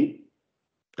will be.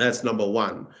 That's number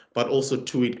one. But also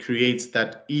two, it creates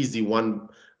that easy one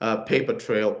paper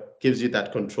trail, gives you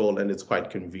that control, and it's quite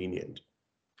convenient.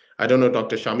 I don't know,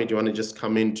 Dr. Shami, do you want to just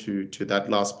come into that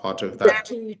last part of that?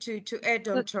 To add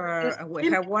on to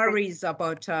her worries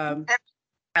about how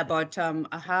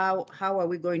are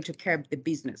we going to curb the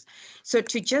business. So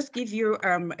to just give you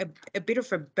a bit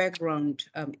of a background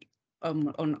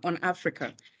on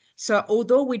Africa. So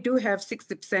although we do have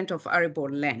 60% of arable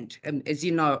land, as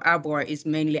you know, ABWA is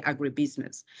mainly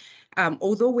agribusiness.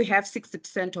 Although we have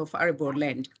 60% of arable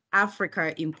land,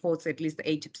 Africa imports at least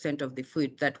 80% of the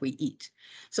food that we eat.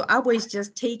 So ABWA is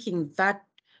just taking that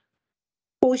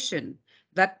portion,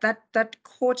 that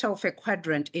quarter of a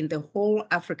quadrant in the whole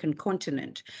African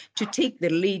continent to take the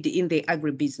lead in the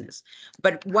agribusiness.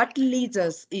 But what leads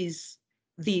us is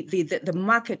the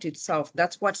market itself.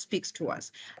 That's what speaks to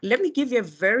us. Let me give you a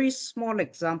very small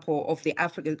example of the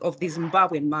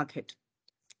Zimbabwean market,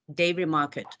 dairy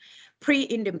market.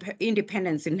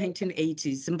 Pre-independence in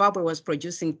 1980s, Zimbabwe was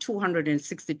producing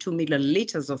 262 million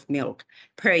liters of milk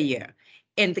per year.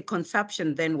 And the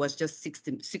consumption then was just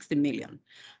 60 million.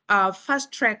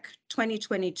 Fast track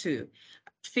 2022,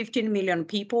 15 million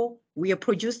people, we are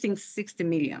producing 60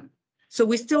 million. So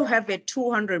we still have a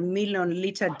 200 million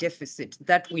liter deficit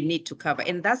that we need to cover.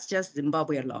 And that's just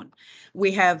Zimbabwe alone.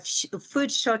 We have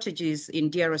food shortages in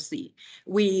DRC.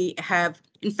 We have,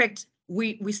 in fact,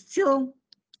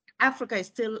 Africa is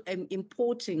still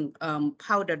importing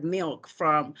powdered milk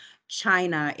from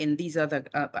China and these other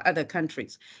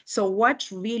countries. So what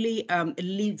really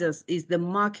leads us is the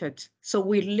market. So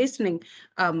we're listening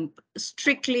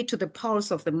strictly to the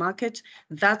pulse of the market.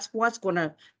 That's what's going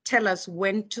to tell us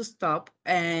when to stop.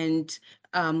 And,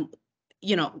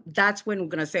 that's when we're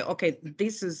going to say, okay,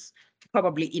 this is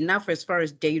probably enough as far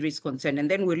as dairy is concerned. And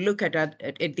then we'll look at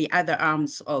the other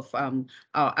arms of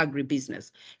our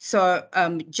agribusiness. So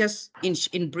just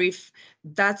in brief,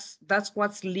 that's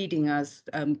what's leading us,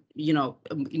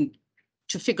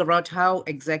 to figure out how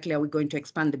exactly are we going to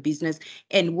expand the business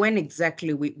and when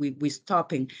exactly we're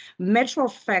stopping. Matter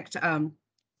of fact,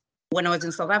 when I was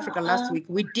in South Africa last week,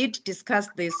 we did discuss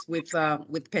this with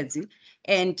Pedzi,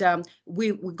 and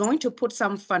we're going to put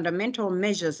some fundamental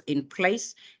measures in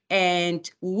place, and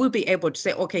we'll be able to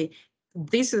say, okay,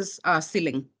 this is our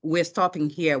ceiling. We're stopping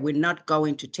here. We're not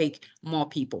going to take more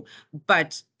people.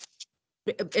 But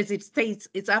as it states,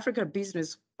 it's Africa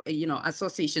Business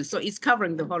Association, so it's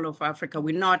covering the whole of Africa.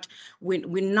 We're not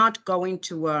going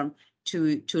to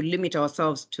limit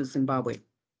ourselves to Zimbabwe.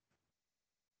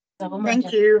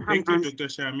 Thank you. Thank you, Dr.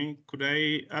 Shami. Could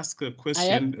I ask a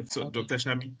question, Dr.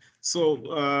 Shami?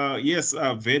 So yes,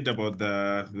 I've heard about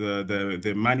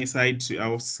the money side, I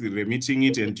was remitting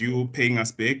it and you paying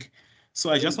us back. So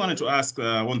I just wanted to ask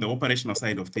on the operational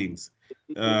side of things,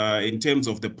 in terms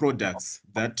of the products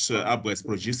that ABWA is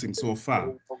producing so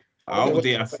far, how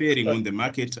they are faring on the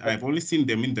market. I've only seen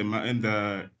them at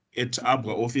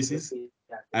ABWA offices.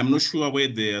 I'm not sure where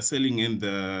they are selling in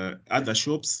the other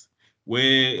shops.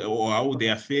 where or how they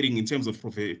are faring in terms of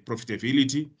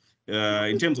profitability,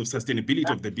 in terms of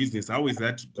sustainability of the business. How is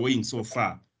that going so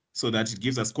far? So that it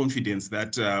gives us confidence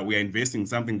that we are investing in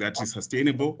something that is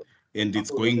sustainable and it's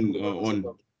going on.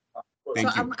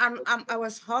 Thank you. I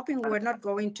was hoping we're not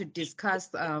going to discuss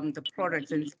the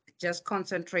products and just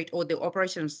concentrate on the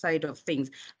operation side of things.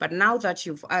 But now that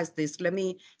you've asked this, let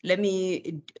me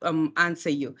answer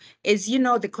you. As you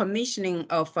know, the commissioning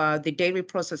of the dairy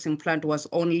processing plant was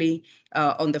only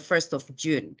on the 1st of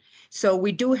June. So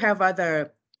we do have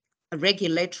other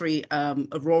regulatory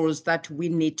roles that we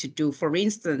need to do. For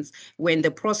instance, when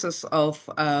the process of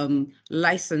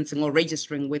licensing or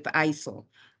registering with ISO,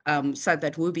 so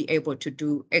that we'll be able to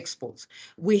do exports.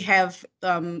 We have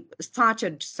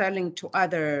started selling to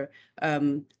other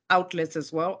outlets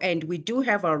as well, and we do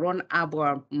have our own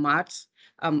ABWA marts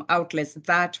outlets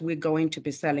that we're going to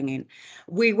be selling in.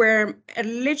 We were a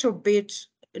little bit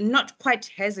not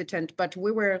quite hesitant, but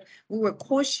we were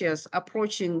cautious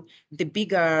approaching the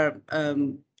bigger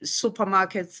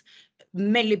supermarkets,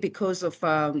 mainly because of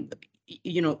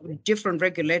different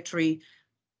regulatory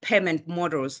payment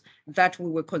models that we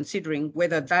were considering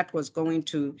whether that was going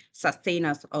to sustain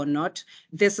us or not.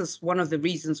 This is one of the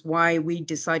reasons why we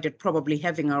decided probably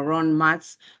having our own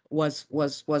mats was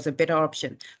a better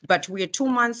option. But we are 2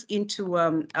 months into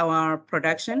our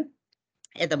production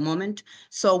at the moment.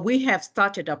 So we have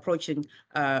started approaching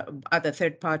other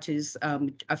third parties,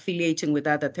 affiliating with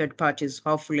other third parties.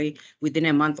 Hopefully within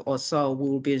a month or so, we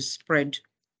will be spread,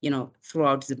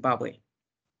 throughout Zimbabwe.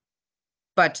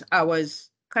 But I was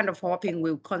kind of hoping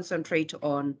we'll concentrate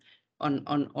on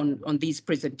these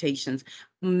presentations.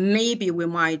 Maybe we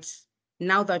might,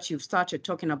 now that you've started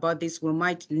talking about this, we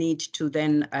might need to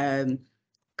then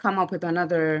come up with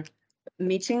another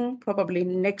meeting, probably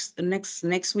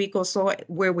next week or so,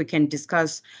 where we can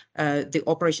discuss the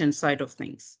operation side of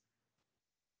things.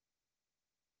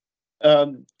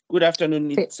 Good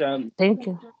afternoon. It's Thank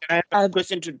you. I have a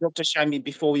question to Dr. Shami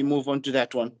before we move on to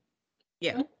that one.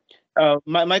 Yeah.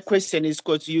 My question is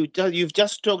because you've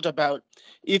just talked about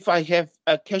if I have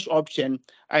a cash option,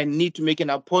 I need to make an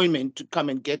appointment to come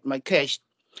and get my cash.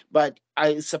 But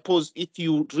I suppose if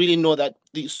you really know that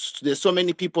there's so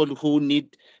many people who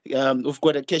need, who've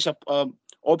got a cash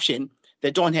option,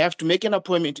 they don't have to make an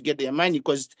appointment to get their money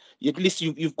because at least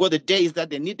you've got the days that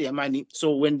they need their money.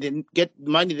 So when they get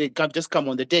money, they can just come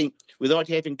on the day without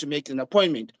having to make an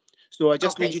appointment. So I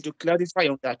just need you to clarify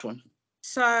on that one.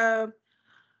 So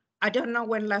I don't know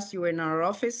when last you were in our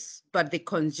office, but the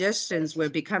congestions were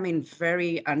becoming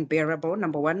very unbearable,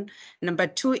 number one. Number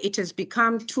two, it has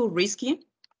become too risky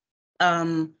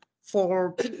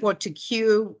for people to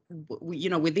queue,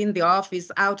 within the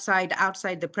office, outside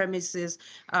the premises.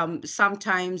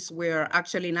 Sometimes we're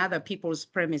actually in other people's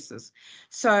premises.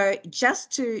 So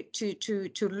just to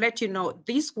let you know,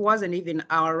 this wasn't even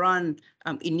our own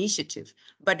initiative,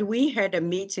 but we had a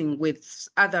meeting with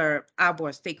other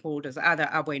ABWA stakeholders, other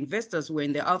ABWA investors who were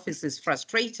in the offices,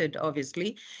 frustrated,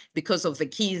 obviously, because of the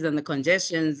keys and the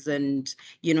congestions and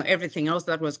everything else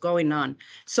that was going on.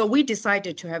 So we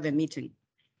decided to have a meeting.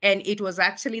 And it was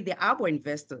actually the ABWA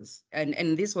investors,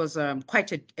 and this was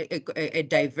quite a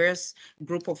diverse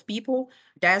group of people,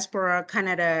 diaspora,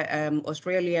 Canada,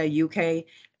 Australia, UK,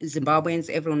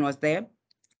 Zimbabweans, everyone was there.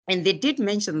 And they did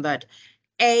mention that,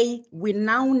 we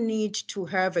now need to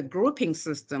have a grouping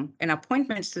system, an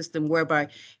appointment system whereby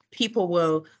people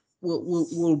will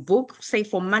book, say,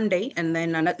 for Monday, and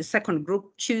then another second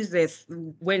group Tuesday,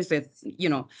 Wednesday,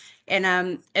 and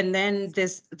then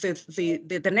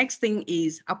the next thing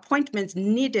is appointments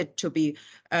needed to be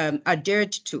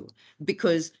adhered to,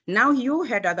 because now you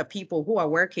had other people who are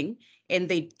working and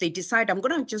they decide, I'm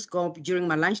going to just go during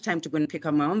my lunchtime to go and pick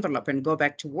up my envelope and go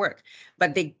back to work.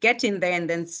 But they get in there and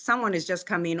then someone is just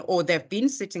coming, or they've been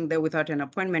sitting there without an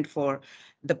appointment for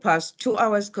the past 2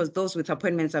 hours because those with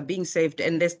appointments are being saved,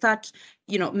 and they start,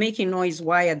 making noise.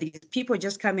 Why are these people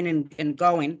just coming and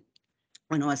going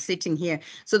when I was sitting here?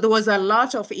 So there was a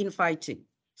lot of infighting.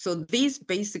 So this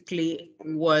basically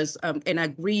was an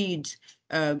agreed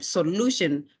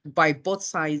solution by both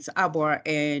sides, ABWA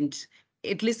and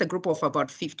at least a group of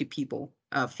about 50 people,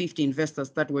 50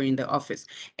 investors that were in the office.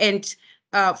 And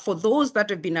for those that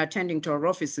have been attending to our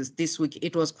offices this week,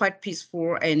 it was quite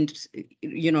peaceful and,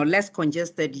 less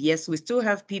congested. Yes, we still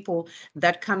have people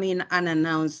that come in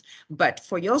unannounced, but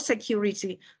for your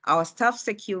security, our staff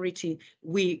security,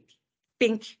 we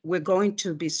think we're going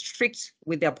to be strict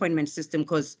with the appointment system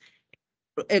because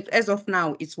as of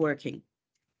now, it's working.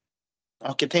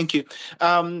 Okay, thank you.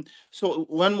 So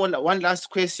one last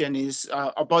question is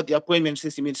about the appointment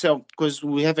system itself, because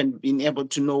we haven't been able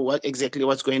to know exactly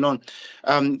what's going on.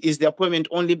 Is the appointment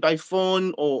only by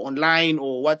phone or online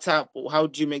or WhatsApp, or how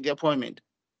do you make the appointment?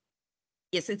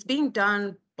 Yes, it's being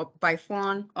done by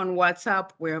phone, on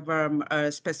WhatsApp. We have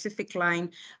a specific line.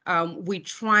 We're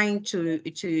trying to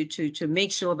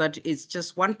make sure that it's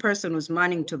just one person who's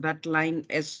manning to that line,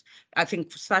 as I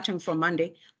think starting from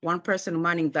Monday, one person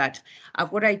manning that. I've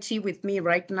got IT with me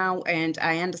right now, and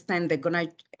I understand they're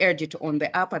gonna add it on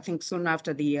the app, I think soon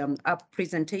after the app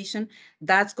presentation.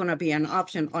 That's gonna be an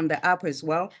option on the app as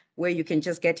well, where you can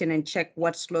just get in and check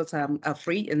what slots are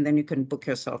free, and then you can book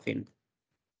yourself in.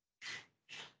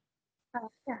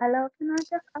 Hello, can I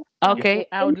just ask? Okay,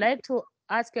 I would like to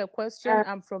ask a question.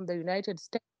 I'm from the United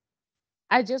States.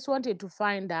 I just wanted to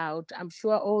find out, I'm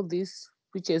sure all this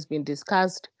which has been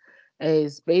discussed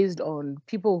is based on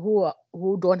people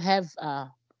who don't have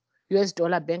US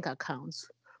dollar bank accounts.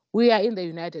 We are in the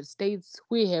United States,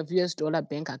 we have US dollar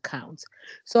bank accounts.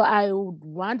 So I would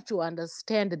want to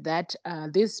understand that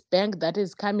this bank that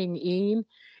is coming in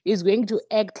is going to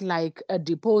act like a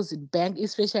deposit bank,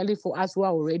 especially for us who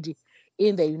are already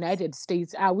in the United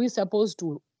States. Are we supposed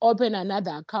to open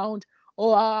another account,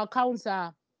 or our accounts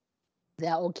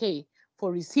they're okay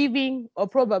for receiving, or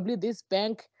probably this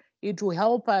bank, it will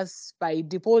help us by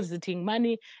depositing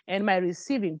money and my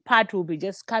receiving part will be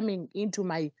just coming into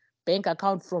my bank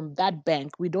account from that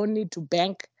bank? We don't need to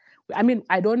bank. I mean,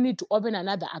 I don't need to open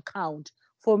another account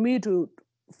for me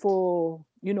for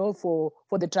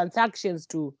the transactions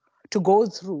to go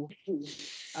through.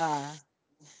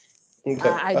 Okay.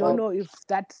 I don't know if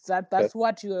that's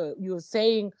what you're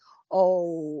saying,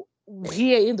 or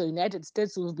here in the United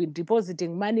States we've been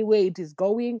depositing money where it is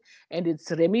going and it's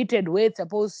remitted where it's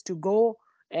supposed to go,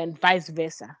 and vice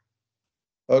versa.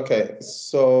 Okay,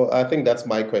 so I think that's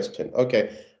my question.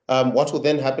 Okay, what will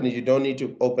then happen is you don't need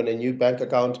to open a new bank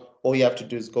account. All you have to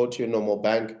do is go to your normal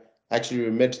bank, actually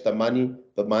remit the money.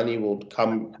 The money will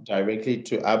come directly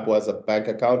to ABWA's bank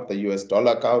account, the US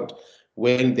dollar account.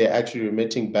 When they're actually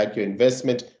remitting back your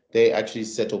investment, they actually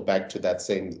settle back to that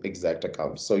same exact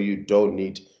account. So you don't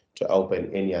need to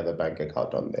open any other bank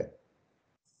account on there.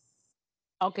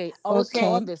 Okay, also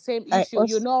on the same issue,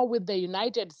 with the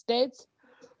United States,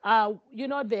 they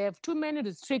have too many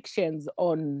restrictions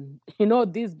on,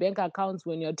 these bank accounts.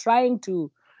 When you're trying to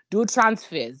do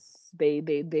transfers, they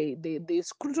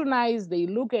scrutinize, they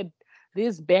look at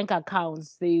these bank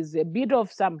accounts. There's a bit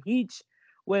of some hitch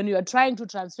when you're trying to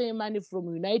transfer money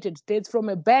from United States from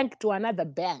a bank to another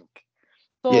bank.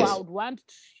 So Yes. I would want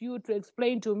you to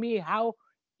explain to me how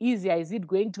easier is it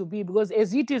going to be, because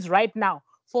as it is right now,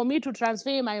 for me to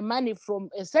transfer my money from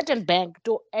a certain bank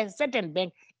to a certain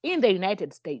bank in the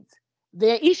United States,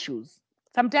 there are issues.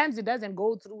 Sometimes it doesn't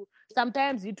go through.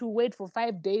 Sometimes you have to wait for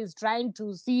 5 days trying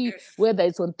to see whether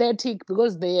it's authentic,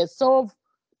 because they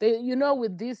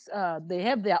with this, they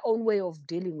have their own way of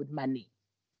dealing with money.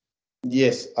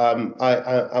 Yes, I'm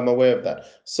aware of that.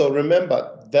 So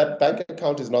remember, that bank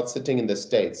account is not sitting in the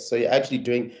States. So you're actually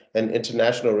doing an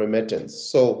international remittance.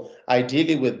 So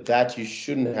ideally with that, you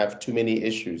shouldn't have too many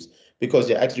issues because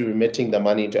you're actually remitting the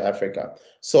money into Africa.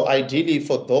 So ideally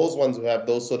for those ones who have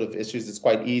those sort of issues, it's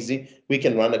quite easy. We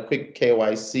can run a quick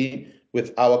KYC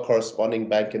with our corresponding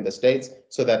bank in the States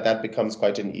so that becomes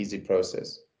quite an easy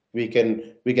process. We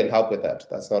can help with that.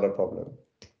 That's not a problem.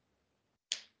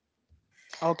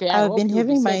 Okay, I've been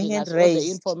having my hand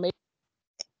raised.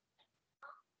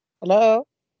 Hello.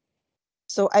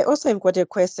 So I also have got a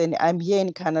question. I'm here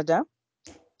in Canada.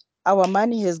 Our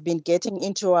money has been getting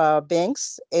into our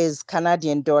banks as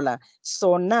Canadian dollar.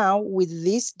 So now with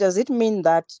this, does it mean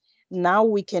that now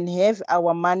we can have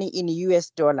our money in US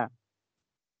dollar?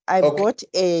 I've got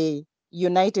a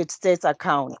United States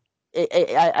account.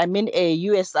 I mean a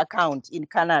US account in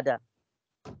Canada.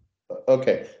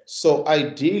 Okay, so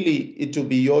ideally, it will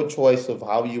be your choice of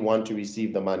how you want to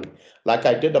receive the money. Like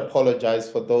I did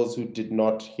apologize for those who did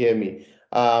not hear me.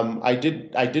 I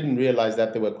didn't realize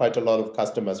that there were quite a lot of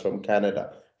customers from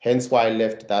Canada, hence why I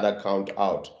left that account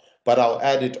out. But I'll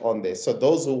add it on there. So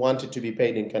those who wanted to be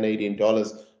paid in Canadian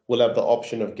dollars will have the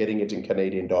option of getting it in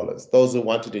Canadian dollars. Those who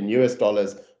want it in US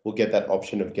dollars will get that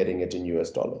option of getting it in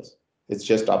US dollars. It's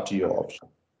just up to your option.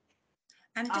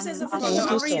 And just as a Thank you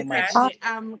follow-up so to much.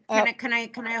 that,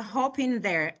 can I hop in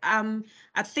there?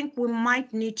 I think we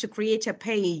might need to create a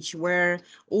page where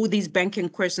all these banking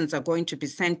questions are going to be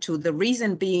sent to. The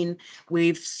reason being,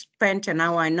 we've spent an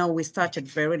hour. I know we started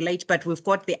very late, but we've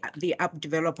got the app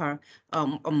developer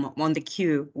on the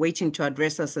queue waiting to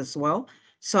address us as well.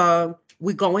 So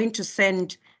we're going to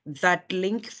send that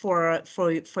link for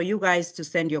you guys to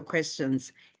send your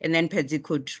questions, and then Pedzi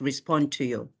could respond to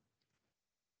you.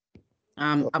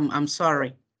 I'm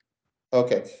sorry.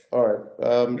 Okay, all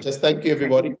right. Just thank you,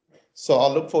 everybody. So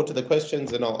I'll look forward to the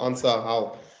questions and I'll answer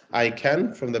how I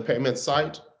can from the payment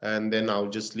side, and then I'll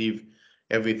just leave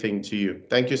everything to you.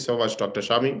 Thank you so much, Dr.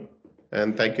 Shami,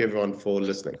 and thank you everyone for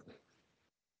listening.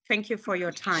 Thank you for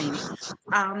your time.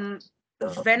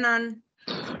 Venan.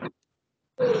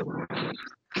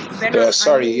 Venan,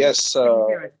 sorry, yes,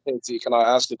 Pedzi, can I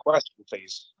ask a question,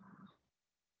 please?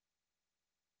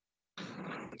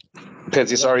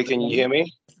 Pedzi, sorry, can you hear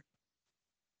me?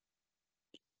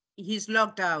 He's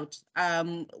logged out.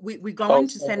 We're going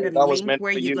to send a link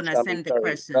where you're going to send the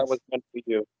questions. That was meant for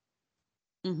you.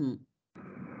 Mm-hmm.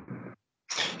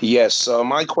 Yes, so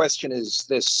my question is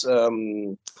this.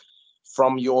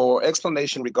 From your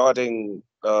explanation regarding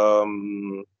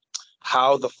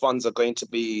how the funds are going to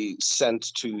be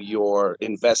sent to your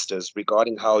investors,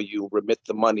 regarding how you remit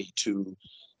the money to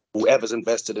whoever's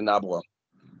invested in ABWA,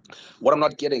 what I'm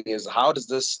not getting is, how does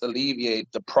this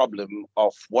alleviate the problem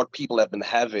of what people have been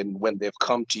having when they've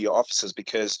come to your offices?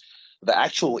 Because the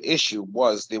actual issue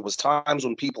was there was times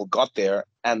when people got there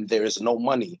and there is no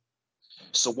money.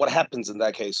 So what happens in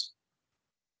that case?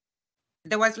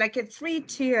 There was like a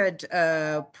three-tiered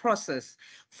process.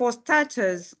 For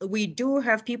starters, we do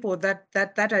have people that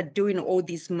are doing all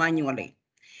this manually.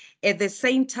 At the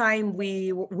same time,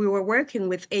 we were working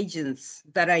with agents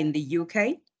that are in the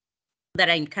UK, that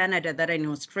are in Canada, that are in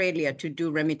Australia to do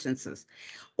remittances.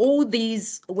 All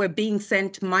these were being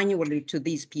sent manually to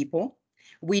these people.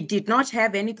 We did not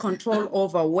have any control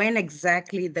over when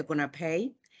exactly they're going to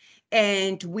pay.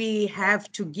 And we have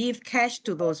to give cash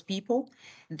to those people.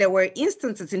 There were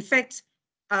instances, in fact,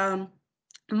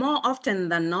 more often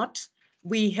than not,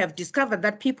 we have discovered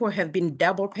that people have been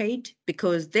double paid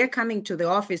because they're coming to the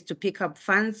office to pick up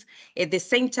funds. At the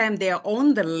same time, they are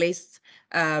on the list,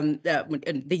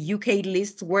 the UK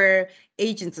list, where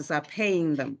agencies are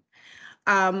paying them.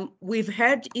 We've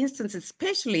had instances,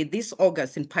 especially this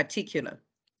August in particular,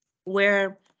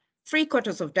 where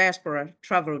 3/4 of diaspora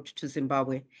traveled to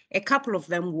Zimbabwe. A couple of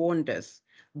them warned us.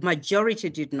 Majority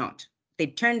did not. They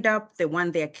turned up, they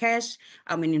want their cash.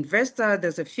 I'm an investor,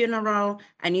 there's a funeral,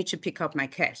 I need to pick up my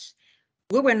cash.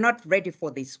 We were not ready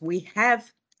for this. We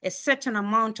have a certain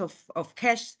amount of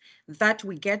cash that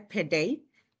we get per day,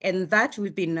 and that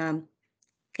we've been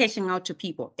cashing out to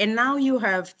people. And now you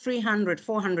have 300,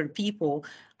 400 people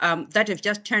that have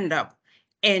just turned up.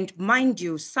 And mind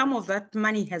you, some of that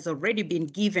money has already been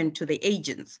given to the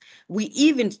agents. We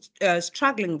even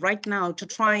struggling right now to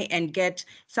try and get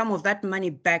some of that money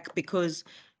back, because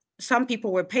some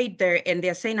people were paid there and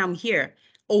they're saying, I'm here.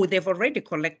 Oh, they've already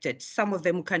collected. Some of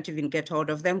them can't even get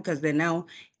hold of them because they're now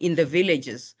in the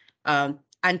villages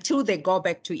until they go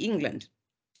back to England.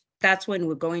 That's when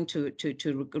we're going to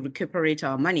recuperate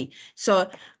our money. So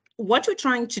what we're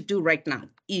trying to do right now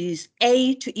is,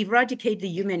 A, to eradicate the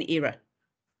human error,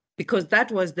 because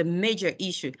that was the major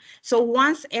issue. So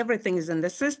once everything is in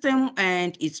the system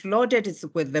and it's loaded, it's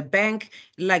with the bank,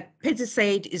 like Pedzi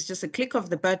said, it's just a click of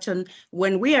the button.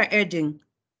 When we are adding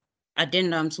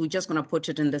addendums, we're just going to put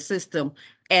it in the system.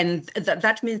 And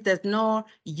that means there's no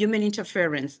human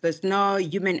interference. There's no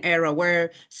human error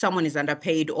where someone is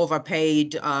underpaid,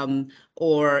 overpaid,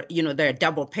 or, you know, there are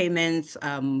double payments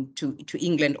to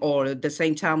England, or at the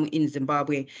same time in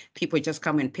Zimbabwe, people just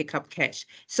come and pick up cash.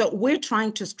 So we're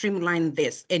trying to streamline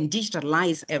this and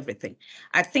digitalize everything.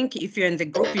 I think if you're in the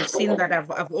group, you've seen that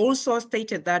I've also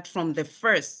stated that from the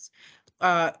first,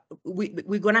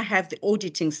 we're going to have the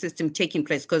auditing system taking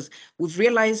place, because we've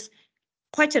realized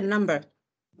quite a number,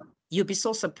 you'll be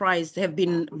so surprised, have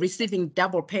been receiving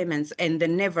double payments and they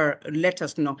never let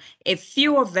us know. A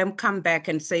few of them come back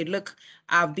and say, look,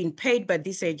 I've been paid by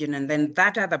this agent and then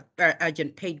that other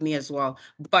agent paid me as well,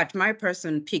 but my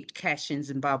person picked cash in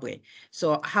Zimbabwe.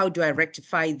 So how do I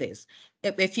rectify this?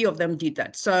 A few of them did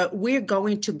that. So we're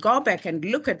going to go back and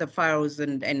look at the files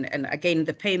and again,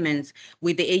 the payments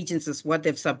with the agencies, what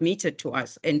they've submitted to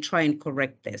us, and try and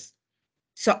correct this.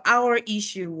 So our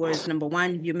issue was, number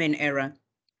one, human error,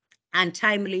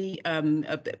 untimely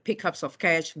pickups of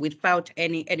cash without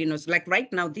any notes. Like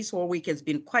right now, this whole week has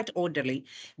been quite orderly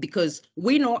because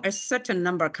we know a certain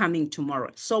number coming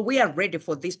tomorrow. So we are ready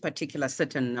for this particular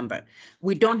certain number.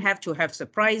 We don't have to have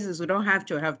surprises. We don't have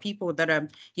to have people that are,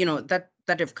 you know, that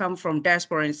have come from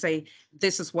diaspora and say,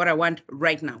 this is what I want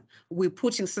right now. We're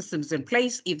putting systems in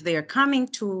place. If they are coming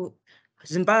to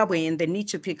Zimbabwe and they need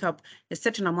to pick up a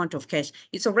certain amount of cash,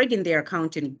 it's already in their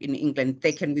account in England.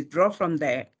 They can withdraw from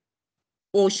there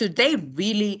Or should they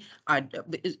really,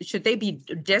 should they be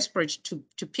desperate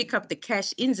to pick up the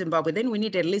cash in Zimbabwe? Then we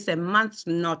need at least a month's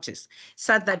notice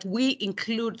so that we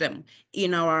include them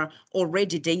in our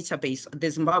already database, the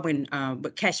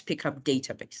Zimbabwean cash pickup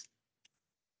database.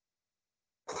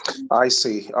 I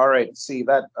see. All right. See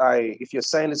that if you're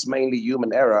saying it's mainly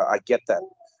human error, I get that.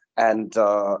 And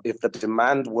if the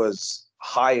demand was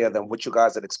higher than what you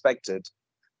guys had expected,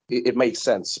 it makes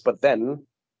sense. But then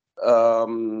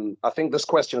I think this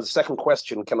question, the second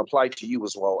question, can apply to you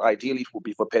as well. Ideally, it would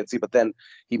be for Petsy, but then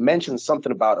he mentioned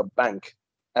something about a bank,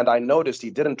 and I noticed he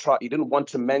didn't want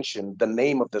to mention the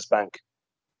name of this bank.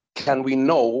 Can we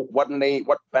know what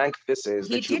bank this is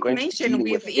that you're going to be dealing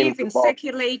with in Zimbabwe?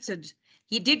 Circulated.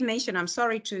 He did mention, I'm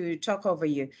sorry to talk over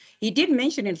you. He did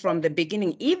mention it from the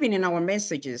beginning, even in our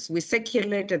messages, we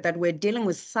circulated that we're dealing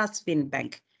with Sasfin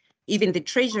Bank. Even the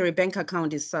Treasury bank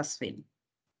account is Sasfin.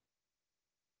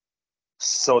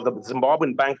 So the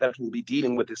Zimbabwean bank that we'll be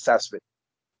dealing with is Sasfin.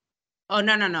 Oh,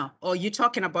 no. Oh, you're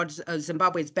talking about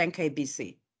Zimbabwe's Bank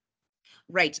ABC.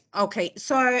 Right. Okay.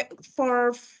 So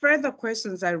for further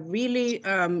questions, I really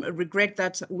regret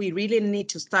that we really need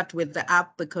to start with the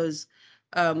app because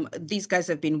these guys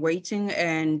have been waiting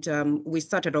and we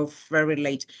started off very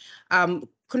late.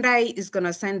 Kundai is going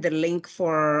to send the link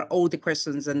for all the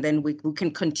questions and then we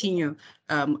can continue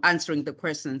answering the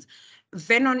questions.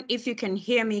 Venon, if you can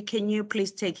hear me, can you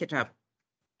please take it up?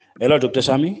 Hello, Dr.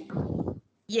 Shami.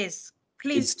 Yes,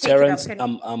 please it's take Terence. it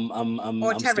up.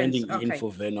 I'm standing in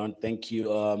for Venon. Thank you.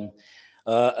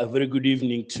 A very good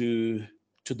evening to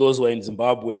those who are in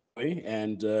Zimbabwe,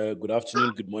 and good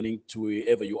afternoon, good morning to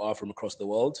wherever you are from across the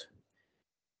world.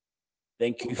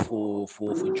 Thank you for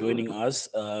joining us.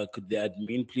 Could the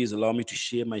admin please allow me to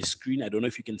share my screen? I don't know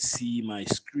if you can see my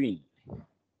screen.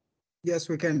 Yes,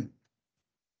 we can.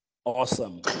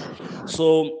 Awesome.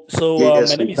 So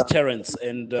yes, my name is Terence,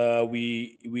 and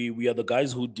we are the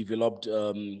guys who developed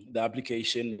the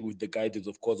application with the guidance,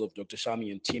 of course, of Dr.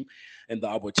 Shami and team and the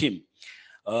ABWA team.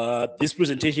 This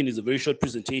presentation is a very short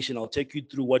presentation. I'll take you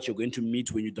through what you're going to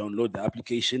meet when you download the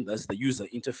application. That's the user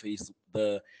interface,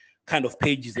 the kind of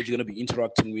pages that you're going to be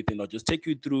interacting with, and I'll just take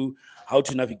you through how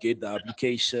to navigate the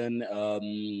application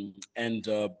and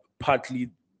partly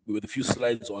with a few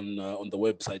slides on the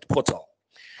website portal.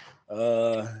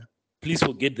 Please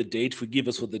forget the date, forgive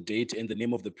us for the date and the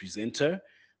name of the presenter,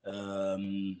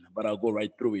 but I'll go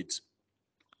right through it.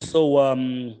 So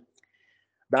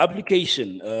the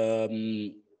application,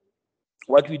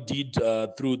 what we did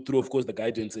through of course the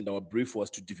guidance and our brief was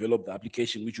to develop the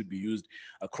application which would be used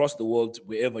across the world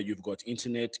wherever you've got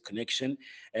internet connection,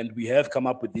 and we have come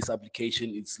up with this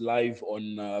application. It's live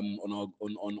on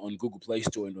Google Play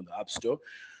Store and on the App Store.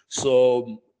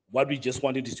 So what we just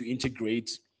wanted is to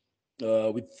integrate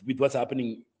with what's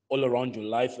happening all around your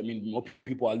life. I mean, more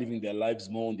people are living their lives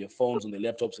more on their phones, on their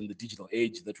laptops, in the digital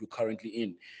age that we're currently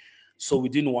in. So we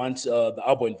didn't want the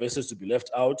ABWA investors to be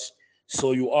left out.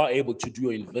 So you are able to do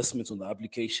your investments on the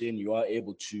application. You are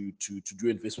able to do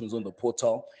investments on the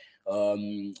portal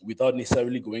without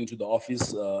necessarily going to the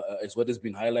office, as what has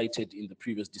been highlighted in the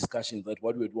previous discussions, that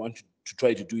what we would want to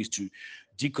try to do is to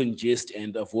decongest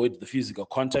and avoid the physical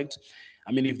contact.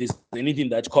 I mean, if there's anything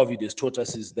that COVID has taught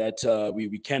us is that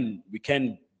we can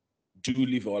do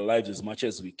live our lives as much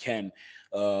as we can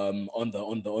on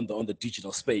the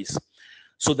digital space.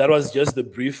 So that was just the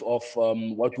brief of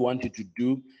what we wanted to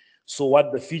do. So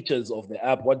what the features of the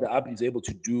app, what the app is able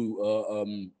to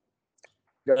do,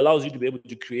 it allows you to be able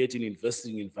to create an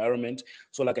investing environment.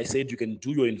 So like I said, you can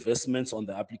do your investments on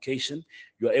the application.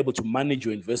 You are able to manage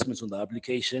your investments on the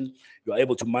application. You are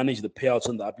able to manage the payouts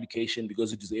on the application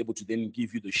because it is able to then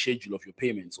give you the schedule of your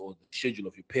payments or the schedule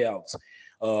of your payouts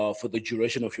for the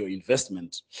duration of your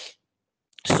investment.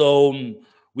 So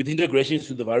with integrations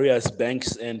to the various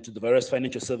banks and to the various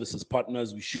financial services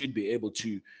partners, we should be able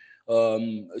to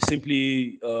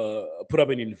simply put up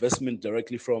an investment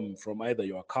directly from either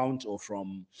your account or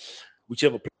from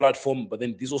whichever platform. But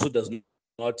then this also does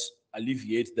not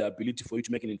alleviate the ability for you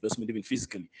to make an investment even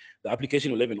physically. The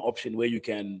application will have an option where you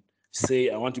can say,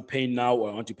 I want to pay now or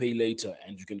I want to pay later,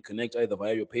 and you can connect either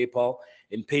via your PayPal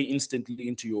and pay instantly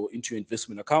into your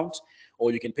investment account,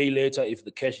 or you can pay later if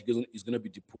the cash is going to be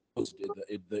deposited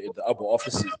at the ABWA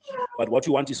offices. But what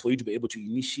you want is for you to be able to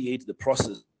initiate the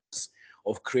process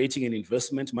of creating an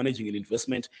investment, managing an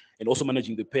investment, and also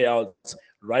managing the payouts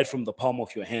right from the palm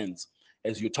of your hands.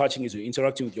 As you're touching, as you're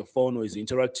interacting with your phone, or as you're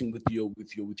interacting with your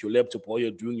laptop while you're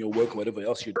doing your work, whatever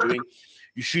else you're doing,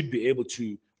 you should be able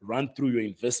to run through your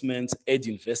investments, add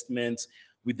investments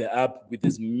with the app with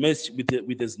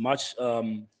as much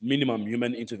minimum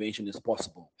human intervention as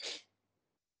possible.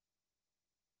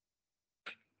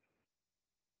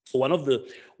 So one of the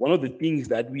things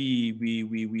that we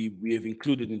have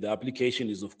included in the application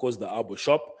is, of course, the ABWA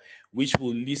shop, which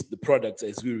will list the products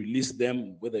as we release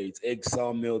them, whether it's eggs,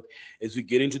 sour milk. As we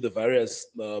get into the various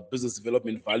business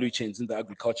development value chains in the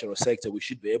agricultural sector, we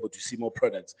should be able to see more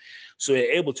products. So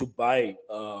you're able to buy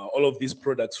all of these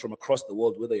products from across the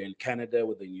world, whether you're in Canada,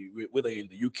 whether you're in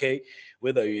the UK,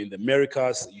 whether you're in the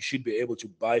Americas. You should be able to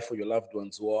buy for your loved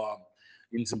ones who are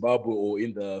in Zimbabwe or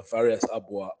in the various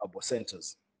ABWA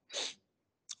centers.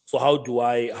 So how do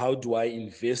I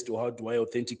invest, or how do I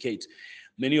authenticate?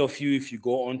 Many of you, if you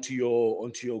go onto your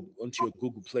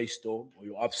Google Play Store or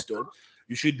your App Store,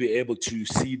 you should be able to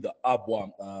see the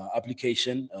ABWA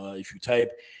application. If you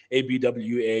type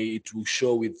ABWA, it will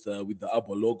show with the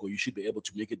ABWA logo. You should be able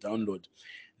to make a download.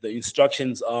 The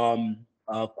instructions are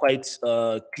quite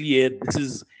clear. This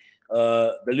is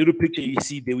the little picture you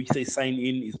see there which says sign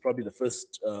in is probably the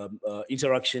first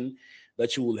interaction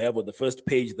that you will have, or the first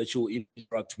page that you will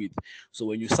interact with. So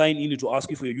when you sign in, it will ask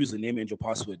you for your username and your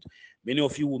password. Many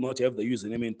of you will not have the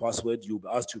username and password. You'll be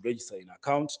asked to register an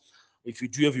account. If you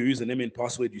do have your username and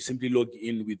password, you simply log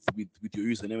in with your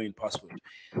username and password.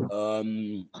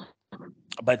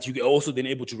 But you are also then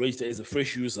able to register as a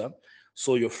fresh user.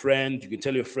 So your friend, you can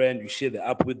tell your friend, you share the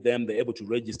app with them, they're able to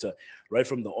register right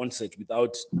from the onset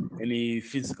without any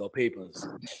physical papers.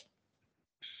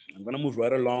 I'm going to move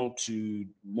right along to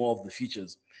more of the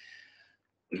features.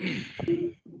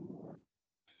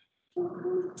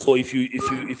 So if you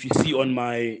see on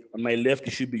my left,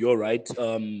 it should be your right.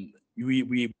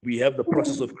 We have the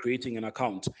process of creating an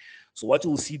account. So what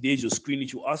you will see there is your screen.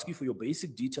 It will ask you for your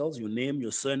basic details, your name,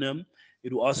 your surname.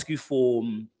 It will ask you for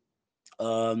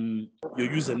your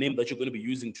username that you're going to be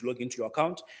using to log into your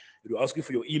account. It will ask you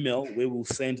for your email, where we'll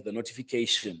send the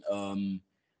notification.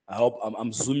 I hope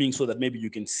I'm zooming so that maybe you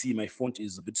can see my font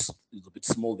is a bit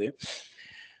small there.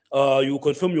 You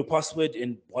confirm your password,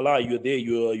 and voila, you're there.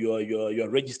 You're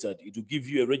registered. It will give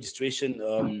you a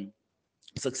registration,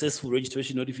 successful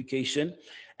registration notification,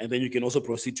 and then you can also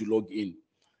proceed to log in.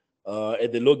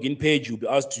 At the login page, you'll be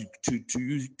asked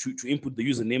to input the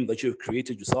username that you have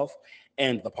created yourself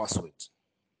and the password.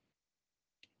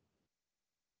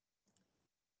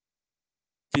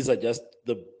 These are just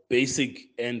the basic,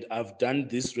 and I've done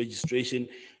this registration.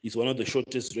 It's one of the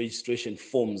shortest registration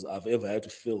forms I've ever had to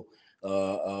fill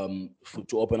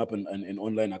to open up an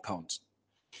online account.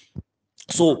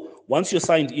 So once you're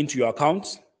signed into your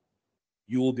account,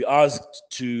 you will be asked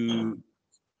to,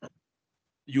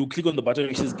 you click on the button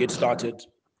which says get started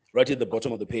right at the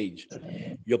bottom of the page.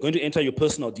 You're going to enter your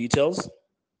personal details.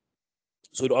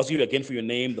 So it asks you again for your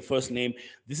name, the first name.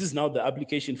 This is now the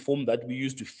application form that we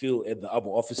used to fill at the ABWA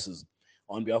offices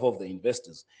on behalf of the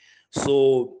investors.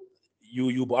 So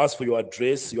you ask for your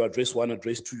address one,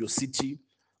 address two, your city,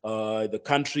 the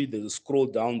country. There's a scroll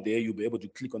down there. You'll be able to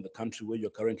click on the country where you're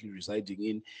currently residing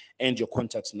in, and your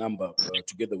contact number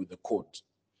together with the code.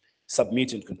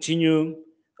 Submit and continue.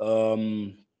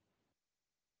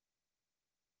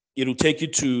 It'll take you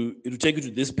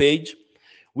to this page,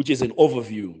 which is an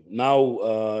overview.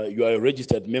 Now you are a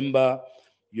registered member.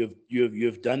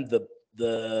 You've done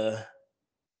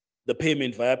the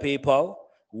payment via PayPal.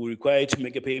 We require you to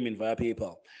make a payment via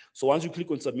PayPal. So once you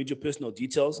click on submit your personal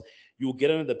details, you'll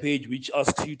get another page which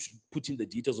asks you to put in the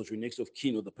details of your next of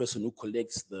kin, or the person who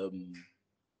collects the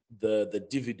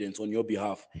dividends on your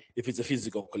behalf, if it's a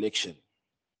physical collection.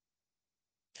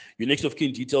 Your next of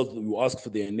kin details, will ask for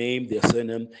their name, their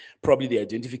surname, probably the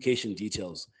identification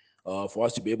details for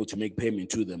us to be able to make payment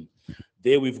to them.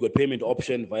 There we've got payment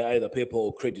option via either PayPal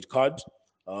or credit card.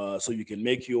 So you can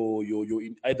make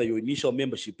either your initial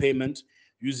membership payment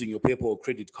using your PayPal or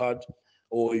credit card,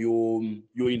 or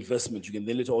your investment. You can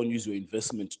then later on use your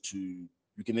investment you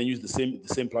can then use the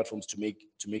same platforms to make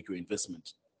your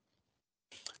investment.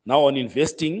 Now on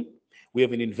investing, we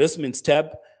have an investments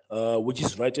tab, which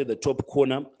is right at the top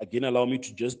corner. Again, allow me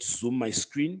to just zoom my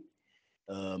screen.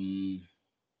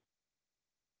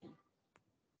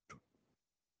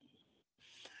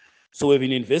 So we have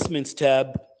an investments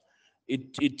tab.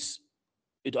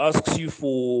 It asks you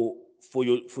for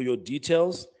your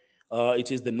details.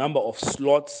 It is the number of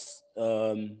slots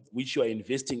which you are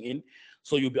investing in.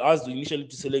 So you'll be asked initially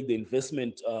to select the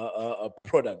investment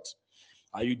product.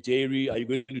 Are you dairy? Are you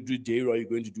going to do dairy? Are you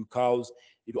going to do cows?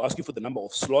 It will ask you for the number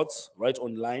of slots right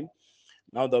online.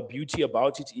 Now the beauty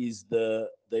about it is the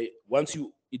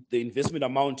investment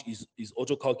amount is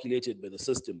auto calculated by the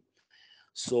system.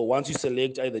 So once you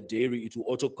select either dairy, it will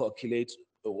auto calculate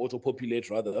or auto populate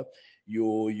rather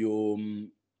your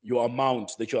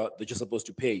amount that you're supposed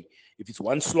to pay. If it's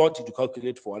one slot, it will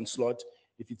calculate for one slot.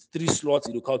 If it's 3 slots,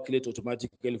 it will calculate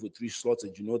automatically for 3 slots,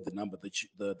 and you know the number that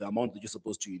the amount that you're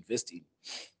supposed to invest in.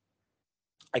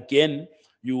 Again,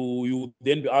 you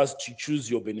then be asked to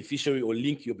choose your beneficiary or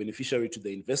link your beneficiary to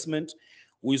the investment,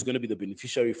 who is going to be the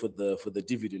beneficiary for the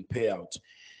dividend payout.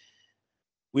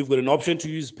 We've got an option to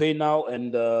use Pay Now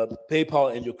and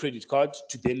PayPal and your credit card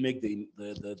to then make the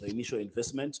initial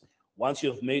investment. Once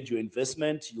you have made your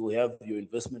investment, you will have your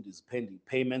investment is pending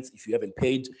payments. If you haven't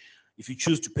paid, if you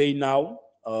choose to pay now,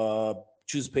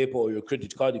 choose PayPal or your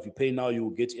credit card. If you pay now, you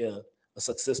will get a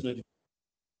success notification.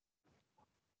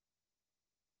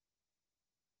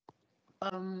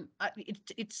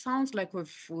 It sounds like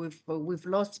we've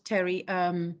lost Terry.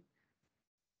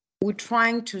 We're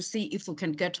trying to see if we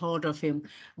can get hold of him.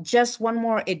 Just one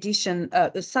more addition.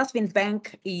 The Sasvin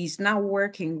Bank is now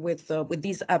working with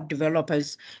these app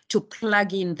developers to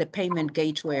plug in the payment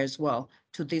gateway as well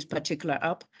to this particular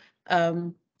app.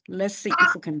 Let's see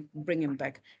if we can bring him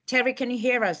back. Terry, can you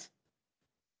hear us?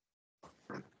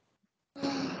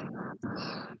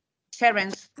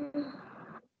 Terence.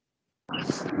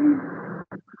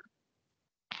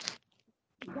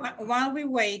 While we're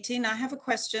waiting, I have a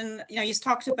question. You know, you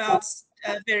talked about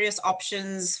various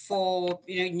options for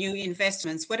new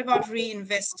investments. What about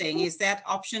reinvesting? Is that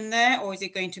option there, or is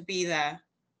it going to be there?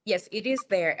 Yes, it is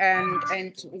there,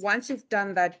 and once you've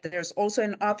done that, there's also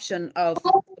an option of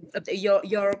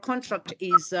your contract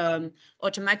is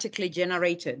automatically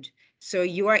generated, so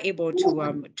you are able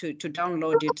to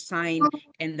download it, sign,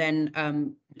 and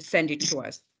then send it to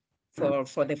us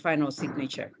for the final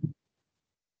signature.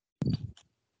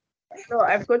 So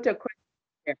I've got a question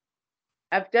here.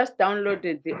 I've just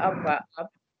downloaded the ABWA app,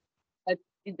 but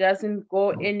it doesn't go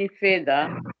any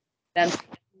further than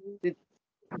the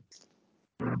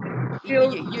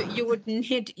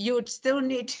you would still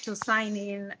need to sign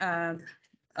in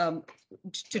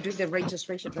to do the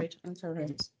registration, right? I'm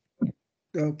sorry.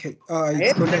 Okay,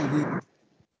 it's connected.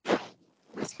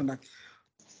 It's connected.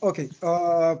 Okay,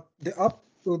 the app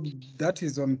that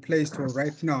is on Play Store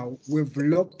right now, we've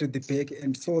locked the back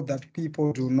end so that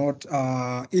people do not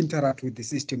interact with the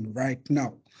system right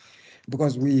now,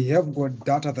 because we have got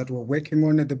data that we're working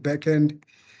on at the back end.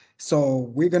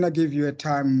 So we're gonna give you a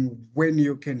time when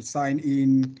you can sign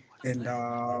in and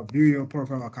view your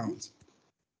profile accounts.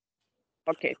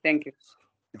 Okay, thank you.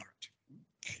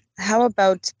 How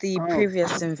about the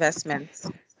previous investments?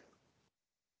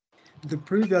 The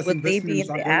previous Would they be investments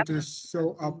in are the going app? to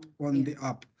show up on the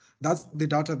app. That's the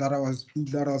data that I was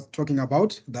talking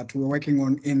about, that we're working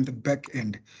on in the back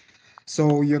end.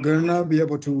 So you're gonna be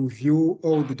able to view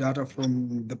all the data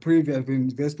from the previous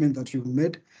investment that you've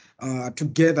made,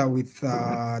 together with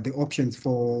the options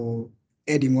for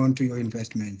adding on to your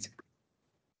investments.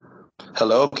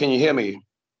 Hello, can you hear me?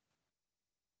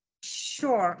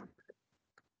 Sure.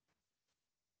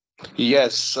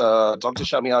 Yes, Dr.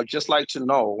 Shami, I'd just like to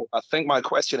know, I think my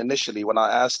question initially when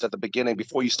I asked at the beginning,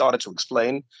 before you started to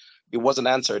explain, it wasn't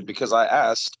answered because I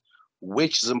asked,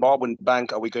 which Zimbabwean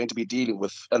bank are we going to be dealing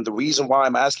with? And the reason why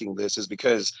I'm asking this is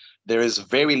because there is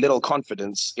very little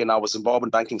confidence in our Zimbabwean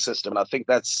banking system. And I think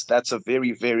that's that's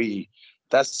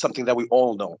something that we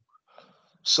all know.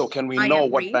 So can we know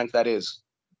what bank that is?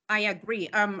 I agree.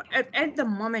 At the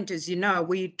moment, as you know,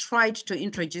 we tried to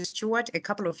introduce Stuart. A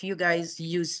couple of you guys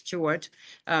use Stuart.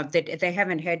 That they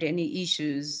haven't had any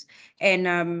issues.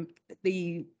 And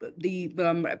the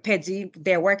PEDSI,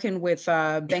 they're working with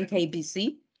Bank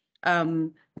ABC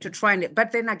to try and.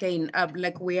 But then again,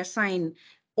 like we are saying,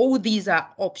 all these are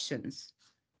options.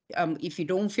 If you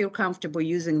don't feel comfortable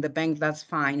using the bank, that's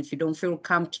fine. If you don't feel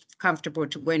comfortable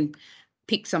to go and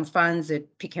pick some funds at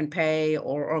Pick and Pay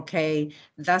or OK,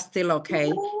 that's still OK.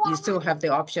 You still have the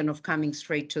option of coming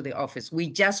straight to the office. We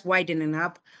just widening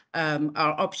up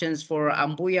our options for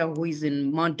Ambuya, who is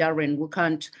in Mount Darren, who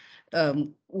can't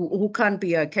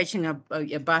be catching a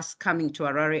bus coming to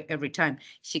Harare every time.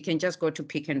 She can just go to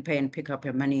Pick and Pay and pick up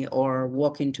her money, or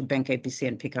walk into Bank ABC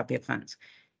and pick up her funds.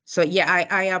 So yeah,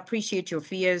 I appreciate your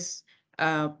fears,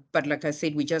 but like I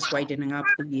said, we're just widening up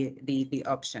the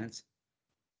options.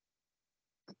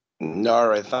 All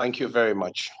right, thank you very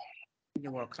much.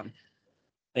 You're welcome.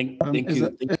 Thank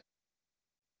you.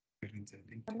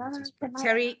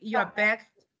 Terry, you are back.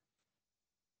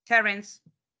 Terence.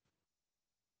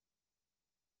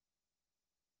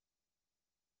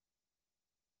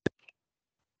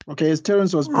 Okay, as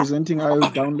Terence was presenting, I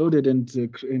downloaded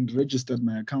and registered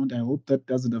my account. I hope that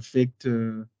doesn't affect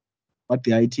what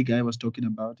the IT guy was talking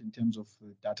about in terms of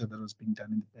data that was being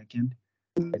done in the backend.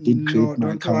 I did create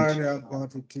my account. Don't worry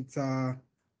about it. It's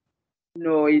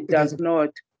no, it does not.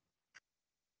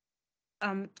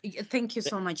 Thank you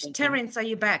so much. Terence, are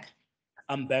you back?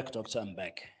 I'm back, Doctor. I'm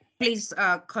back. Please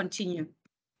continue.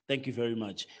 Thank you very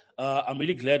much. I'm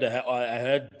really glad I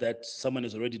heard that someone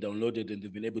has already downloaded and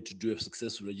they've been able to do a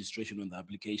successful registration on the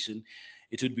application.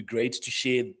 It would be great to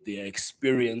share their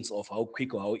experience of how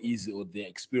quick or how easy, or their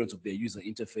experience of their user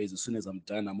interface. As soon as I'm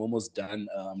done, I'm almost done.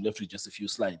 I'm left with just a few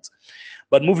slides.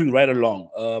 But moving right along,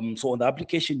 so on the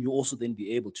application, you also then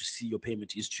be able to see your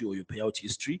payment history or your payout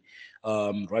history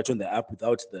right on the app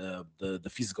without the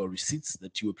physical receipts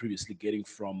that you were previously getting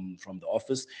from the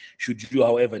office. Should you,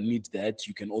 however, need that,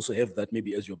 you can also have that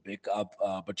maybe as your backup,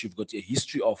 but you've got a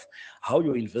history of how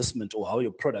your investment or how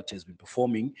your product has been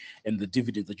performing and the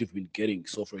dividends that you've been getting.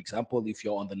 So for example, if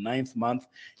you're on the 9th month,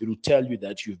 it will tell you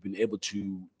that you've been able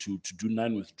to do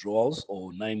 9 withdrawals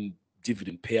or 9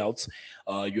 dividend payouts.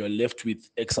 You are left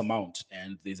with X amount,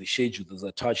 and there's a schedule that's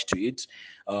attached to it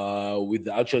with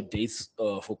the actual dates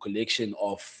for collection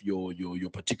of your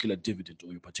particular dividend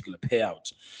or your particular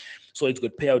payout. So it's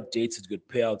got payout dates, it's got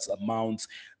payouts amounts.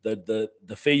 The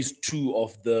phase 2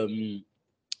 of the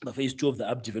phase 2 of the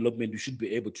app development, you should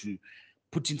be able to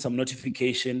put in some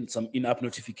notification, some in-app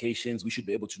notifications. We should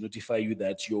be able to notify you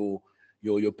that your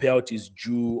payout is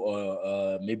due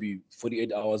maybe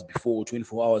 48 hours before,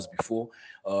 24 hours before,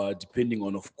 depending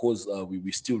on, of course,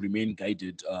 we still remain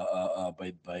guided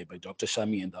by Dr.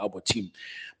 Shami and the ABWA team.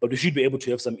 But we should be able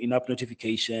to have some in-app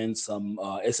notifications, some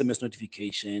SMS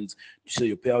notifications to say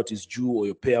your payout is due or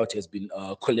your payout has been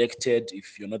collected.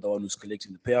 If you're not the one who's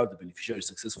collecting the payout, the beneficiary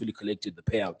successfully collected the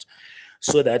payout.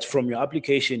 So that from your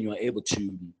application, you are able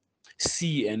to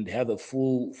see and have a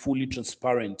fully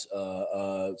transparent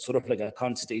sort of like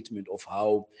account statement of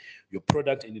how your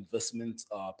product and investments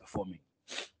are performing.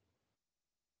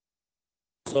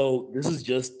 So this is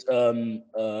just an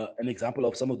example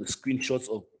of some of the screenshots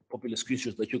of popular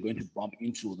screenshots that you're going to bump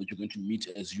into, or that you're going to meet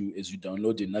as you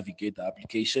download and navigate the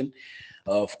application.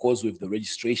 Of course, with the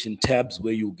registration tabs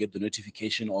where you get the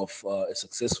notification of a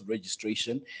successful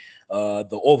registration.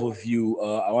 The overview,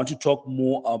 I want to talk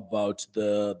more about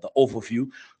the overview.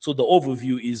 So the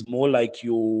overview is more like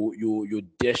your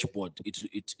dashboard.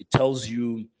 It tells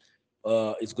you,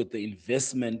 it's got the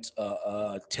investment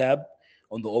tab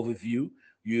on the overview.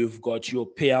 You've got your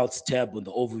payouts tab on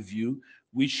the overview,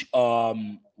 which are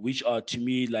to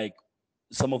me like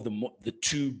some of the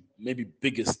two maybe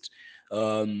biggest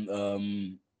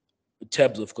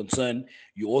tabs of concern.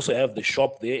 You also have the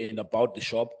shop there and about the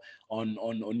shop on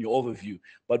your overview.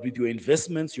 But with your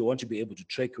investments, you want to be able to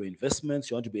track your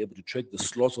investments. You want to be able to track the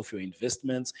slots of your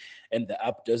investments, and the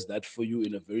app does that for you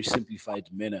in a very simplified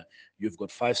manner. You've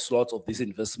got 5 slots of this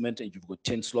investment and you've got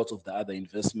 10 slots of the other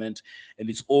investment, and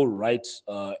it's all right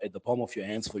at the palm of your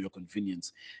hands for your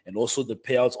convenience. And also the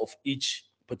payouts of each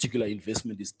particular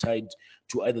investment is tied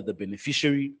to either the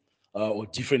beneficiary or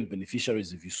different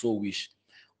beneficiaries if you so wish,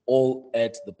 all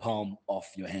at the palm of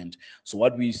your hand. So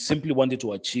what we simply wanted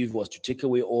to achieve was to take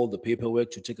away all the paperwork,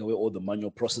 to take away all the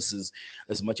manual processes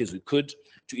as much as we could,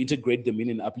 to integrate them in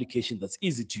an application that's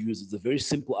easy to use. It's a very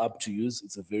simple app to use.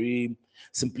 It's a very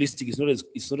simplistic.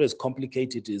 It's not as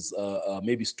complicated as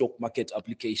maybe stock market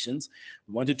applications.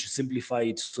 We wanted to simplify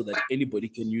it so that anybody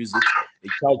can use it. A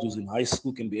child who's in high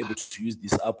school can be able to use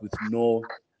this app with no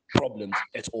problems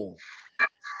at all.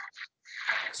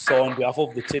 So on behalf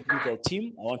of the technical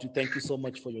team, I want to thank you so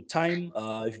much for your time.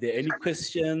 If there are any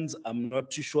questions, I'm not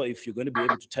too sure if you're going to be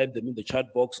able to type them in the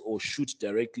chat box or shoot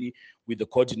directly with the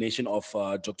coordination of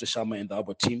Dr. Sharma and the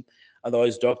ABWA team.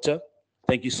 Otherwise, Doctor,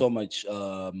 thank you so much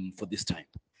for this time.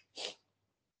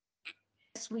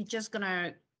 Yes, we're just going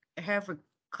to have a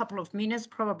couple of minutes,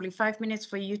 probably 5 minutes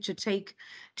for you to take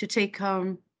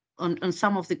on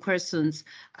some of the questions.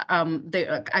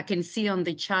 I can see on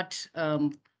the chat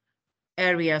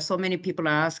area, so many people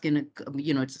are asking,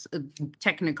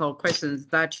 technical questions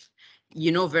that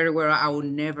very well I will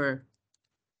never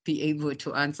be able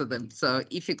to answer them. So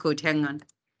if you could hang on.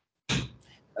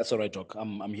 That's all right, Doc.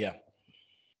 I'm here.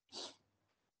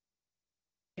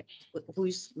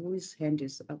 Whose hand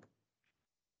is up?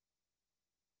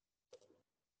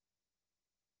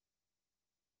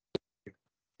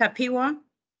 Tapiwa.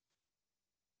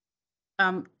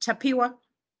 Tapiwa.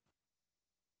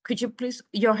 Could you please,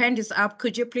 your hand is up.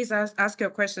 Could you please ask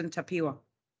your question, Tapiwa?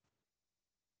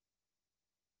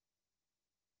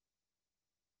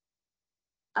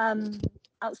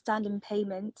 Outstanding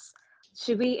payments,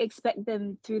 should we expect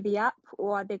them through the app,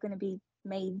 or are they going to be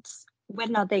made?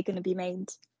 When are they going to be made?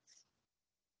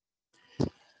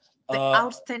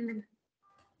 Outstanding.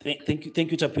 Thank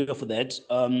you, Tapiwa, for that.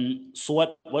 So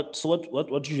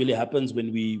what usually happens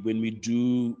when we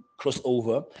do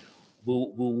crossover?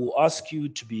 we'll ask you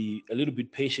to be a little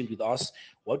bit patient with us.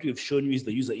 What we've shown you is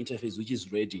the user interface, which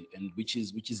is ready and which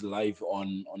is live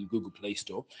on Google Play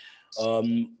Store.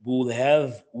 We'll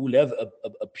have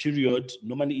a period.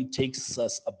 Normally, it takes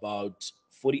us about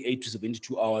 48 to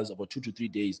 72 hours, about 2 to 3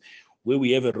 days, where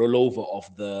we have a rollover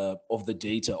of the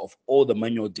data, of all the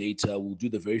manual data. We'll do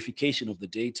the verification of the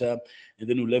data, and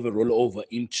then we'll have a rollover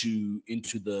into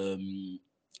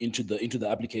the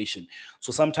application.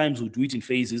 So sometimes we'll do it in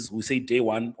phases. We say day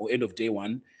one or end of day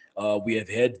one, we have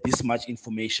had this much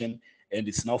information and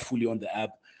it's now fully on the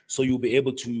app. So you'll be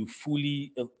able to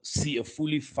fully see a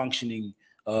fully functioning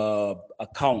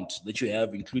account that you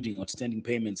have, including outstanding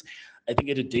payments. I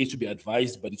think at a day to be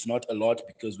advised, but it's not a lot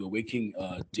because we're working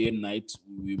day and night.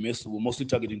 We're mostly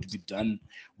targeting to be done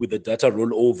with the data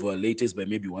rollover latest by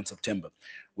maybe 1 September,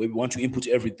 where we want to input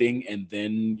everything, and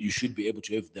then you should be able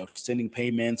to have the outstanding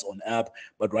payments on app.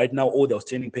 But right now, all the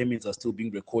outstanding payments are still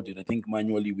being recorded, I think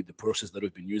manually with the process that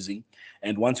we've been using.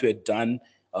 And once we're done,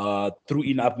 through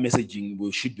in-app messaging,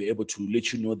 we should be able to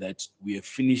let you know that we have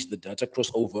finished the data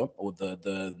crossover, or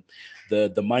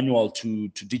the manual to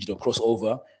digital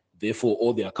crossover. Therefore,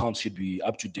 all the accounts should be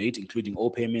up to date, including all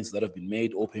payments that have been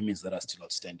made, all payments that are still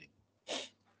outstanding.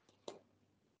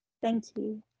 Thank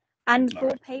you. And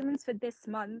for payments for this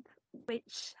month,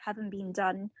 which haven't been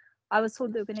done, I was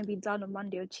told they were going to be done on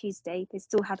Monday or Tuesday. They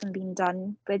still haven't been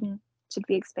done. When should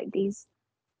we expect these?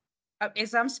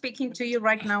 As I'm speaking to you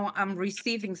right now, I'm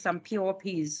receiving some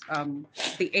POPs.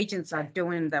 The agents are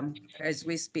doing them as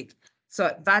we speak.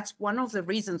 So that's one of the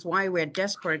reasons why we're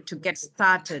desperate to get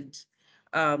started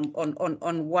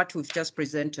on what we've just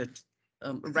presented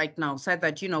right now, so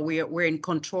that, you know, we're in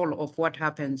control of what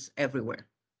happens everywhere.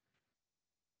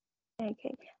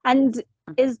 Okay. And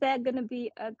is there going to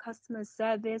be a customer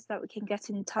service that we can get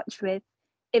in touch with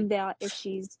if there are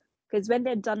issues? Because when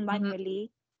they're done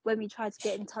manually, when we try to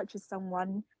get in touch with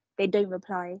someone, they don't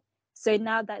reply. So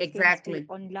now that it's going to be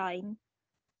online,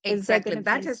 is there going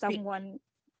to be someone?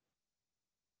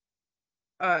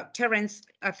 Terence,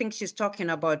 I think she's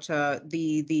talking about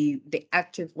the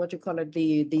active, what do you call it,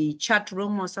 the chat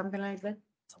room or something like that?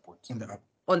 On the app.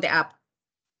 On the app.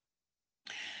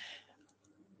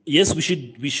 Yes, we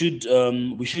should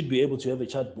be able to have a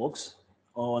chat box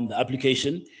on the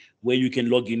application where you can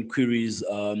log in queries.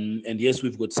 And yes,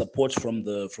 we've got support from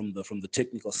the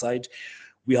technical side.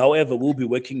 We, however, will be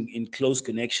working in close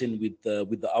connection with the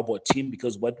ABWA team,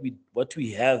 because what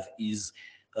we have is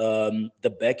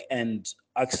the back end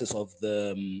access of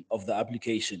the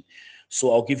application.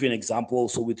 So I'll give you an example.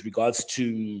 So with regards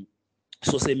to,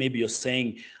 so say maybe you're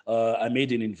saying, I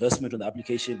made an investment on the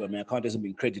application, but my account hasn't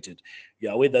been credited.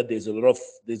 You're aware that there's a lot of,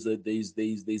 there's the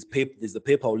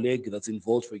PayPal leg that's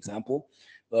involved, for example,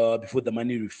 before the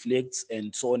money reflects,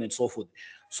 and so on and so forth.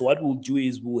 So what we'll do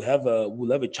is we'll have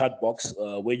a chat box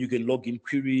where you can log in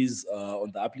queries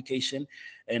on the application,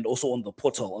 and also on the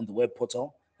portal, on the web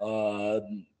portal,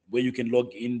 where you can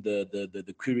log in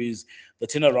the queries. The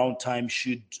turnaround time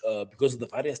should, because of the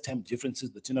various time differences,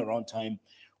 the turnaround time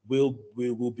will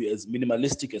be as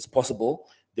minimalistic as possible.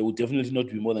 There will definitely not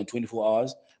be more than 24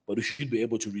 hours, but we should be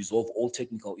able to resolve all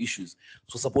technical issues.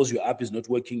 So suppose your app is not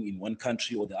working in one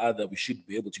country or the other, we should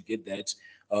be able to get that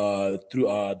through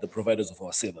the providers of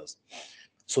our servers.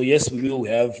 So yes, we will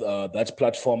have that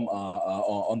platform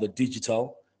on the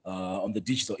digital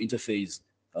interface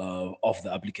of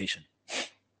the application.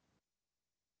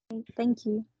 Thank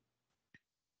you.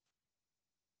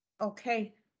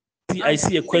 Okay. I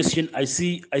see a question. I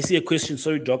see a question.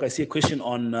 Sorry, Doc. I see a question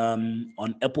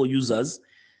on Apple users.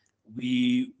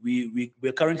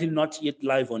 We're currently not yet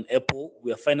live on Apple.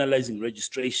 We are finalizing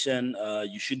registration.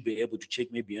 You should be able to check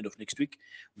maybe end of next week.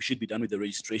 We should be done with the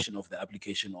registration of the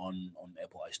application on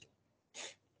Apple iStore.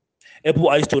 Apple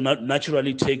iStore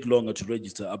naturally take longer to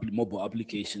register mobile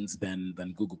applications than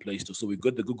Google Play Store. So we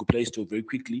got the Google Play Store very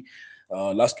quickly.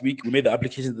 Last week, we made the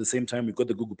application at the same time. We got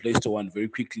the Google Play Store one very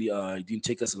quickly. It didn't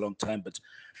take us a long time, but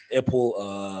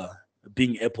Apple,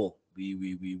 being Apple,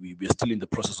 we're still in the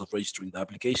process of registering the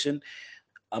application.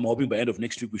 I'm hoping by end of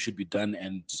next week we should be done,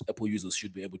 and Apple users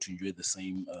should be able to enjoy the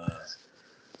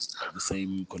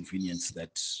same convenience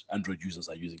that Android users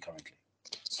are using currently.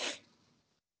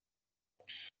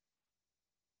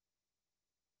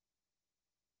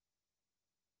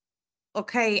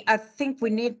 Okay, I think we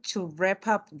need to wrap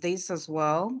up this as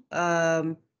well,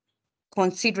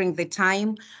 considering the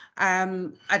time.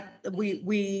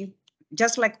 We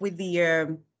just like with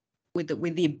the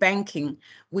banking,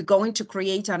 we're going to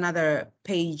create another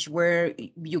page where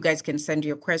you guys can send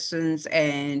your questions,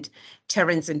 and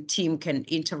Terence and team can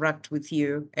interact with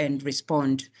you and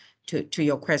respond to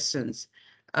your questions.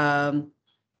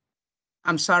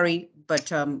 I'm sorry,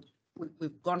 but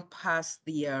we've gone past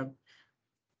the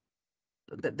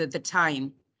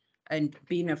time, and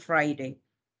being a Friday.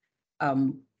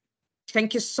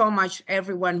 Thank you so much,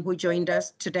 everyone who joined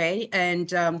us today.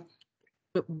 And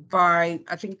by,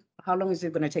 I think, how long is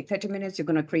it going to take? 30 minutes. You're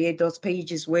going to create those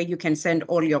pages where you can send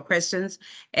all your questions,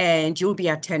 and you'll be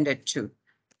attended to.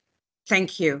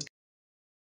 Thank you.